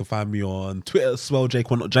 You can find me on Twitter as well,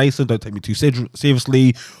 Jake1, not Jason. Don't take me too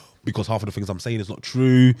seriously because half of the things I'm saying is not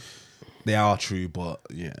true. They are true, but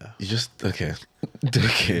yeah. You just okay.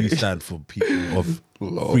 We stand for people of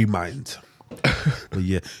free mind. But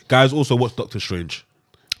yeah. Guys, also watch Doctor Strange.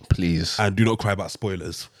 Please. And do not cry about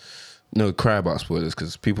spoilers. No, cry about spoilers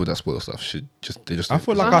because people that spoil stuff should just I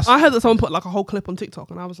feel like I heard that someone put like a whole clip on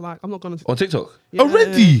TikTok and I was like, I'm not going to. on TikTok. Yeah.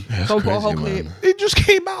 Already? Someone put a whole crazy, clip man. It just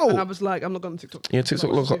came and I out. was like, I'm not going to TikTok. Yeah, TikTok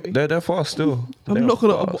I'm not look watching they're fast still. I'm not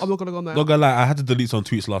gonna go on there. Not gonna lie, I had to delete some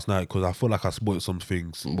tweets last night because I feel like I spoiled some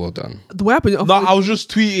things. Well done. The way I put it No, I was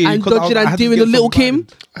just tweeting and 'cause dodging I and had to doing get a little some Kim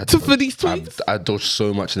vibe. for these tweets. I dodged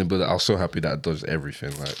so much in the build. I was so happy that I dodged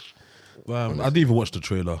everything. Like I didn't even watch the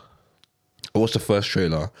trailer. I watched the first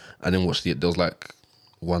trailer and then watched there was like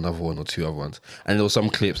one other one or two other ones, and there was some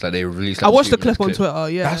clips like they released. Like, I watched the 2 minutes clip on Twitter.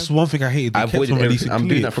 Yeah, That's one thing I hated. They I kept avoided on releasing everything. I'm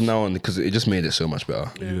doing that clips. from now on because it just made it so much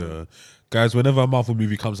better. Yeah. Guys, whenever a Marvel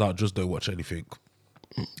movie comes out, just don't watch anything.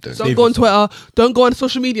 Don't go on Twitter. Don't go on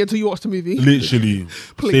social media until you watch the movie. Literally,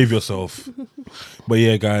 Please. save yourself. But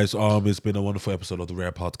yeah, guys, it's been a wonderful episode of the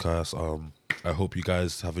Rare Podcast. I hope you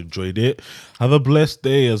guys have enjoyed it. Have a blessed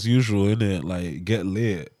day as usual, innit? Like, get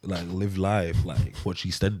lit, like live life, like watch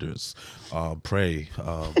EastEnders, pray,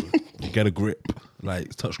 get a grip,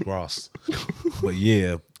 like touch grass. But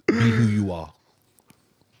yeah, be who you are.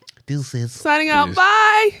 Deuces. Signing out.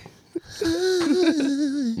 Bye.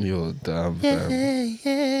 You're damn fam.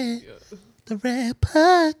 The Rare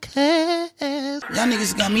Podcast. Y'all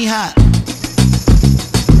niggas got me hot.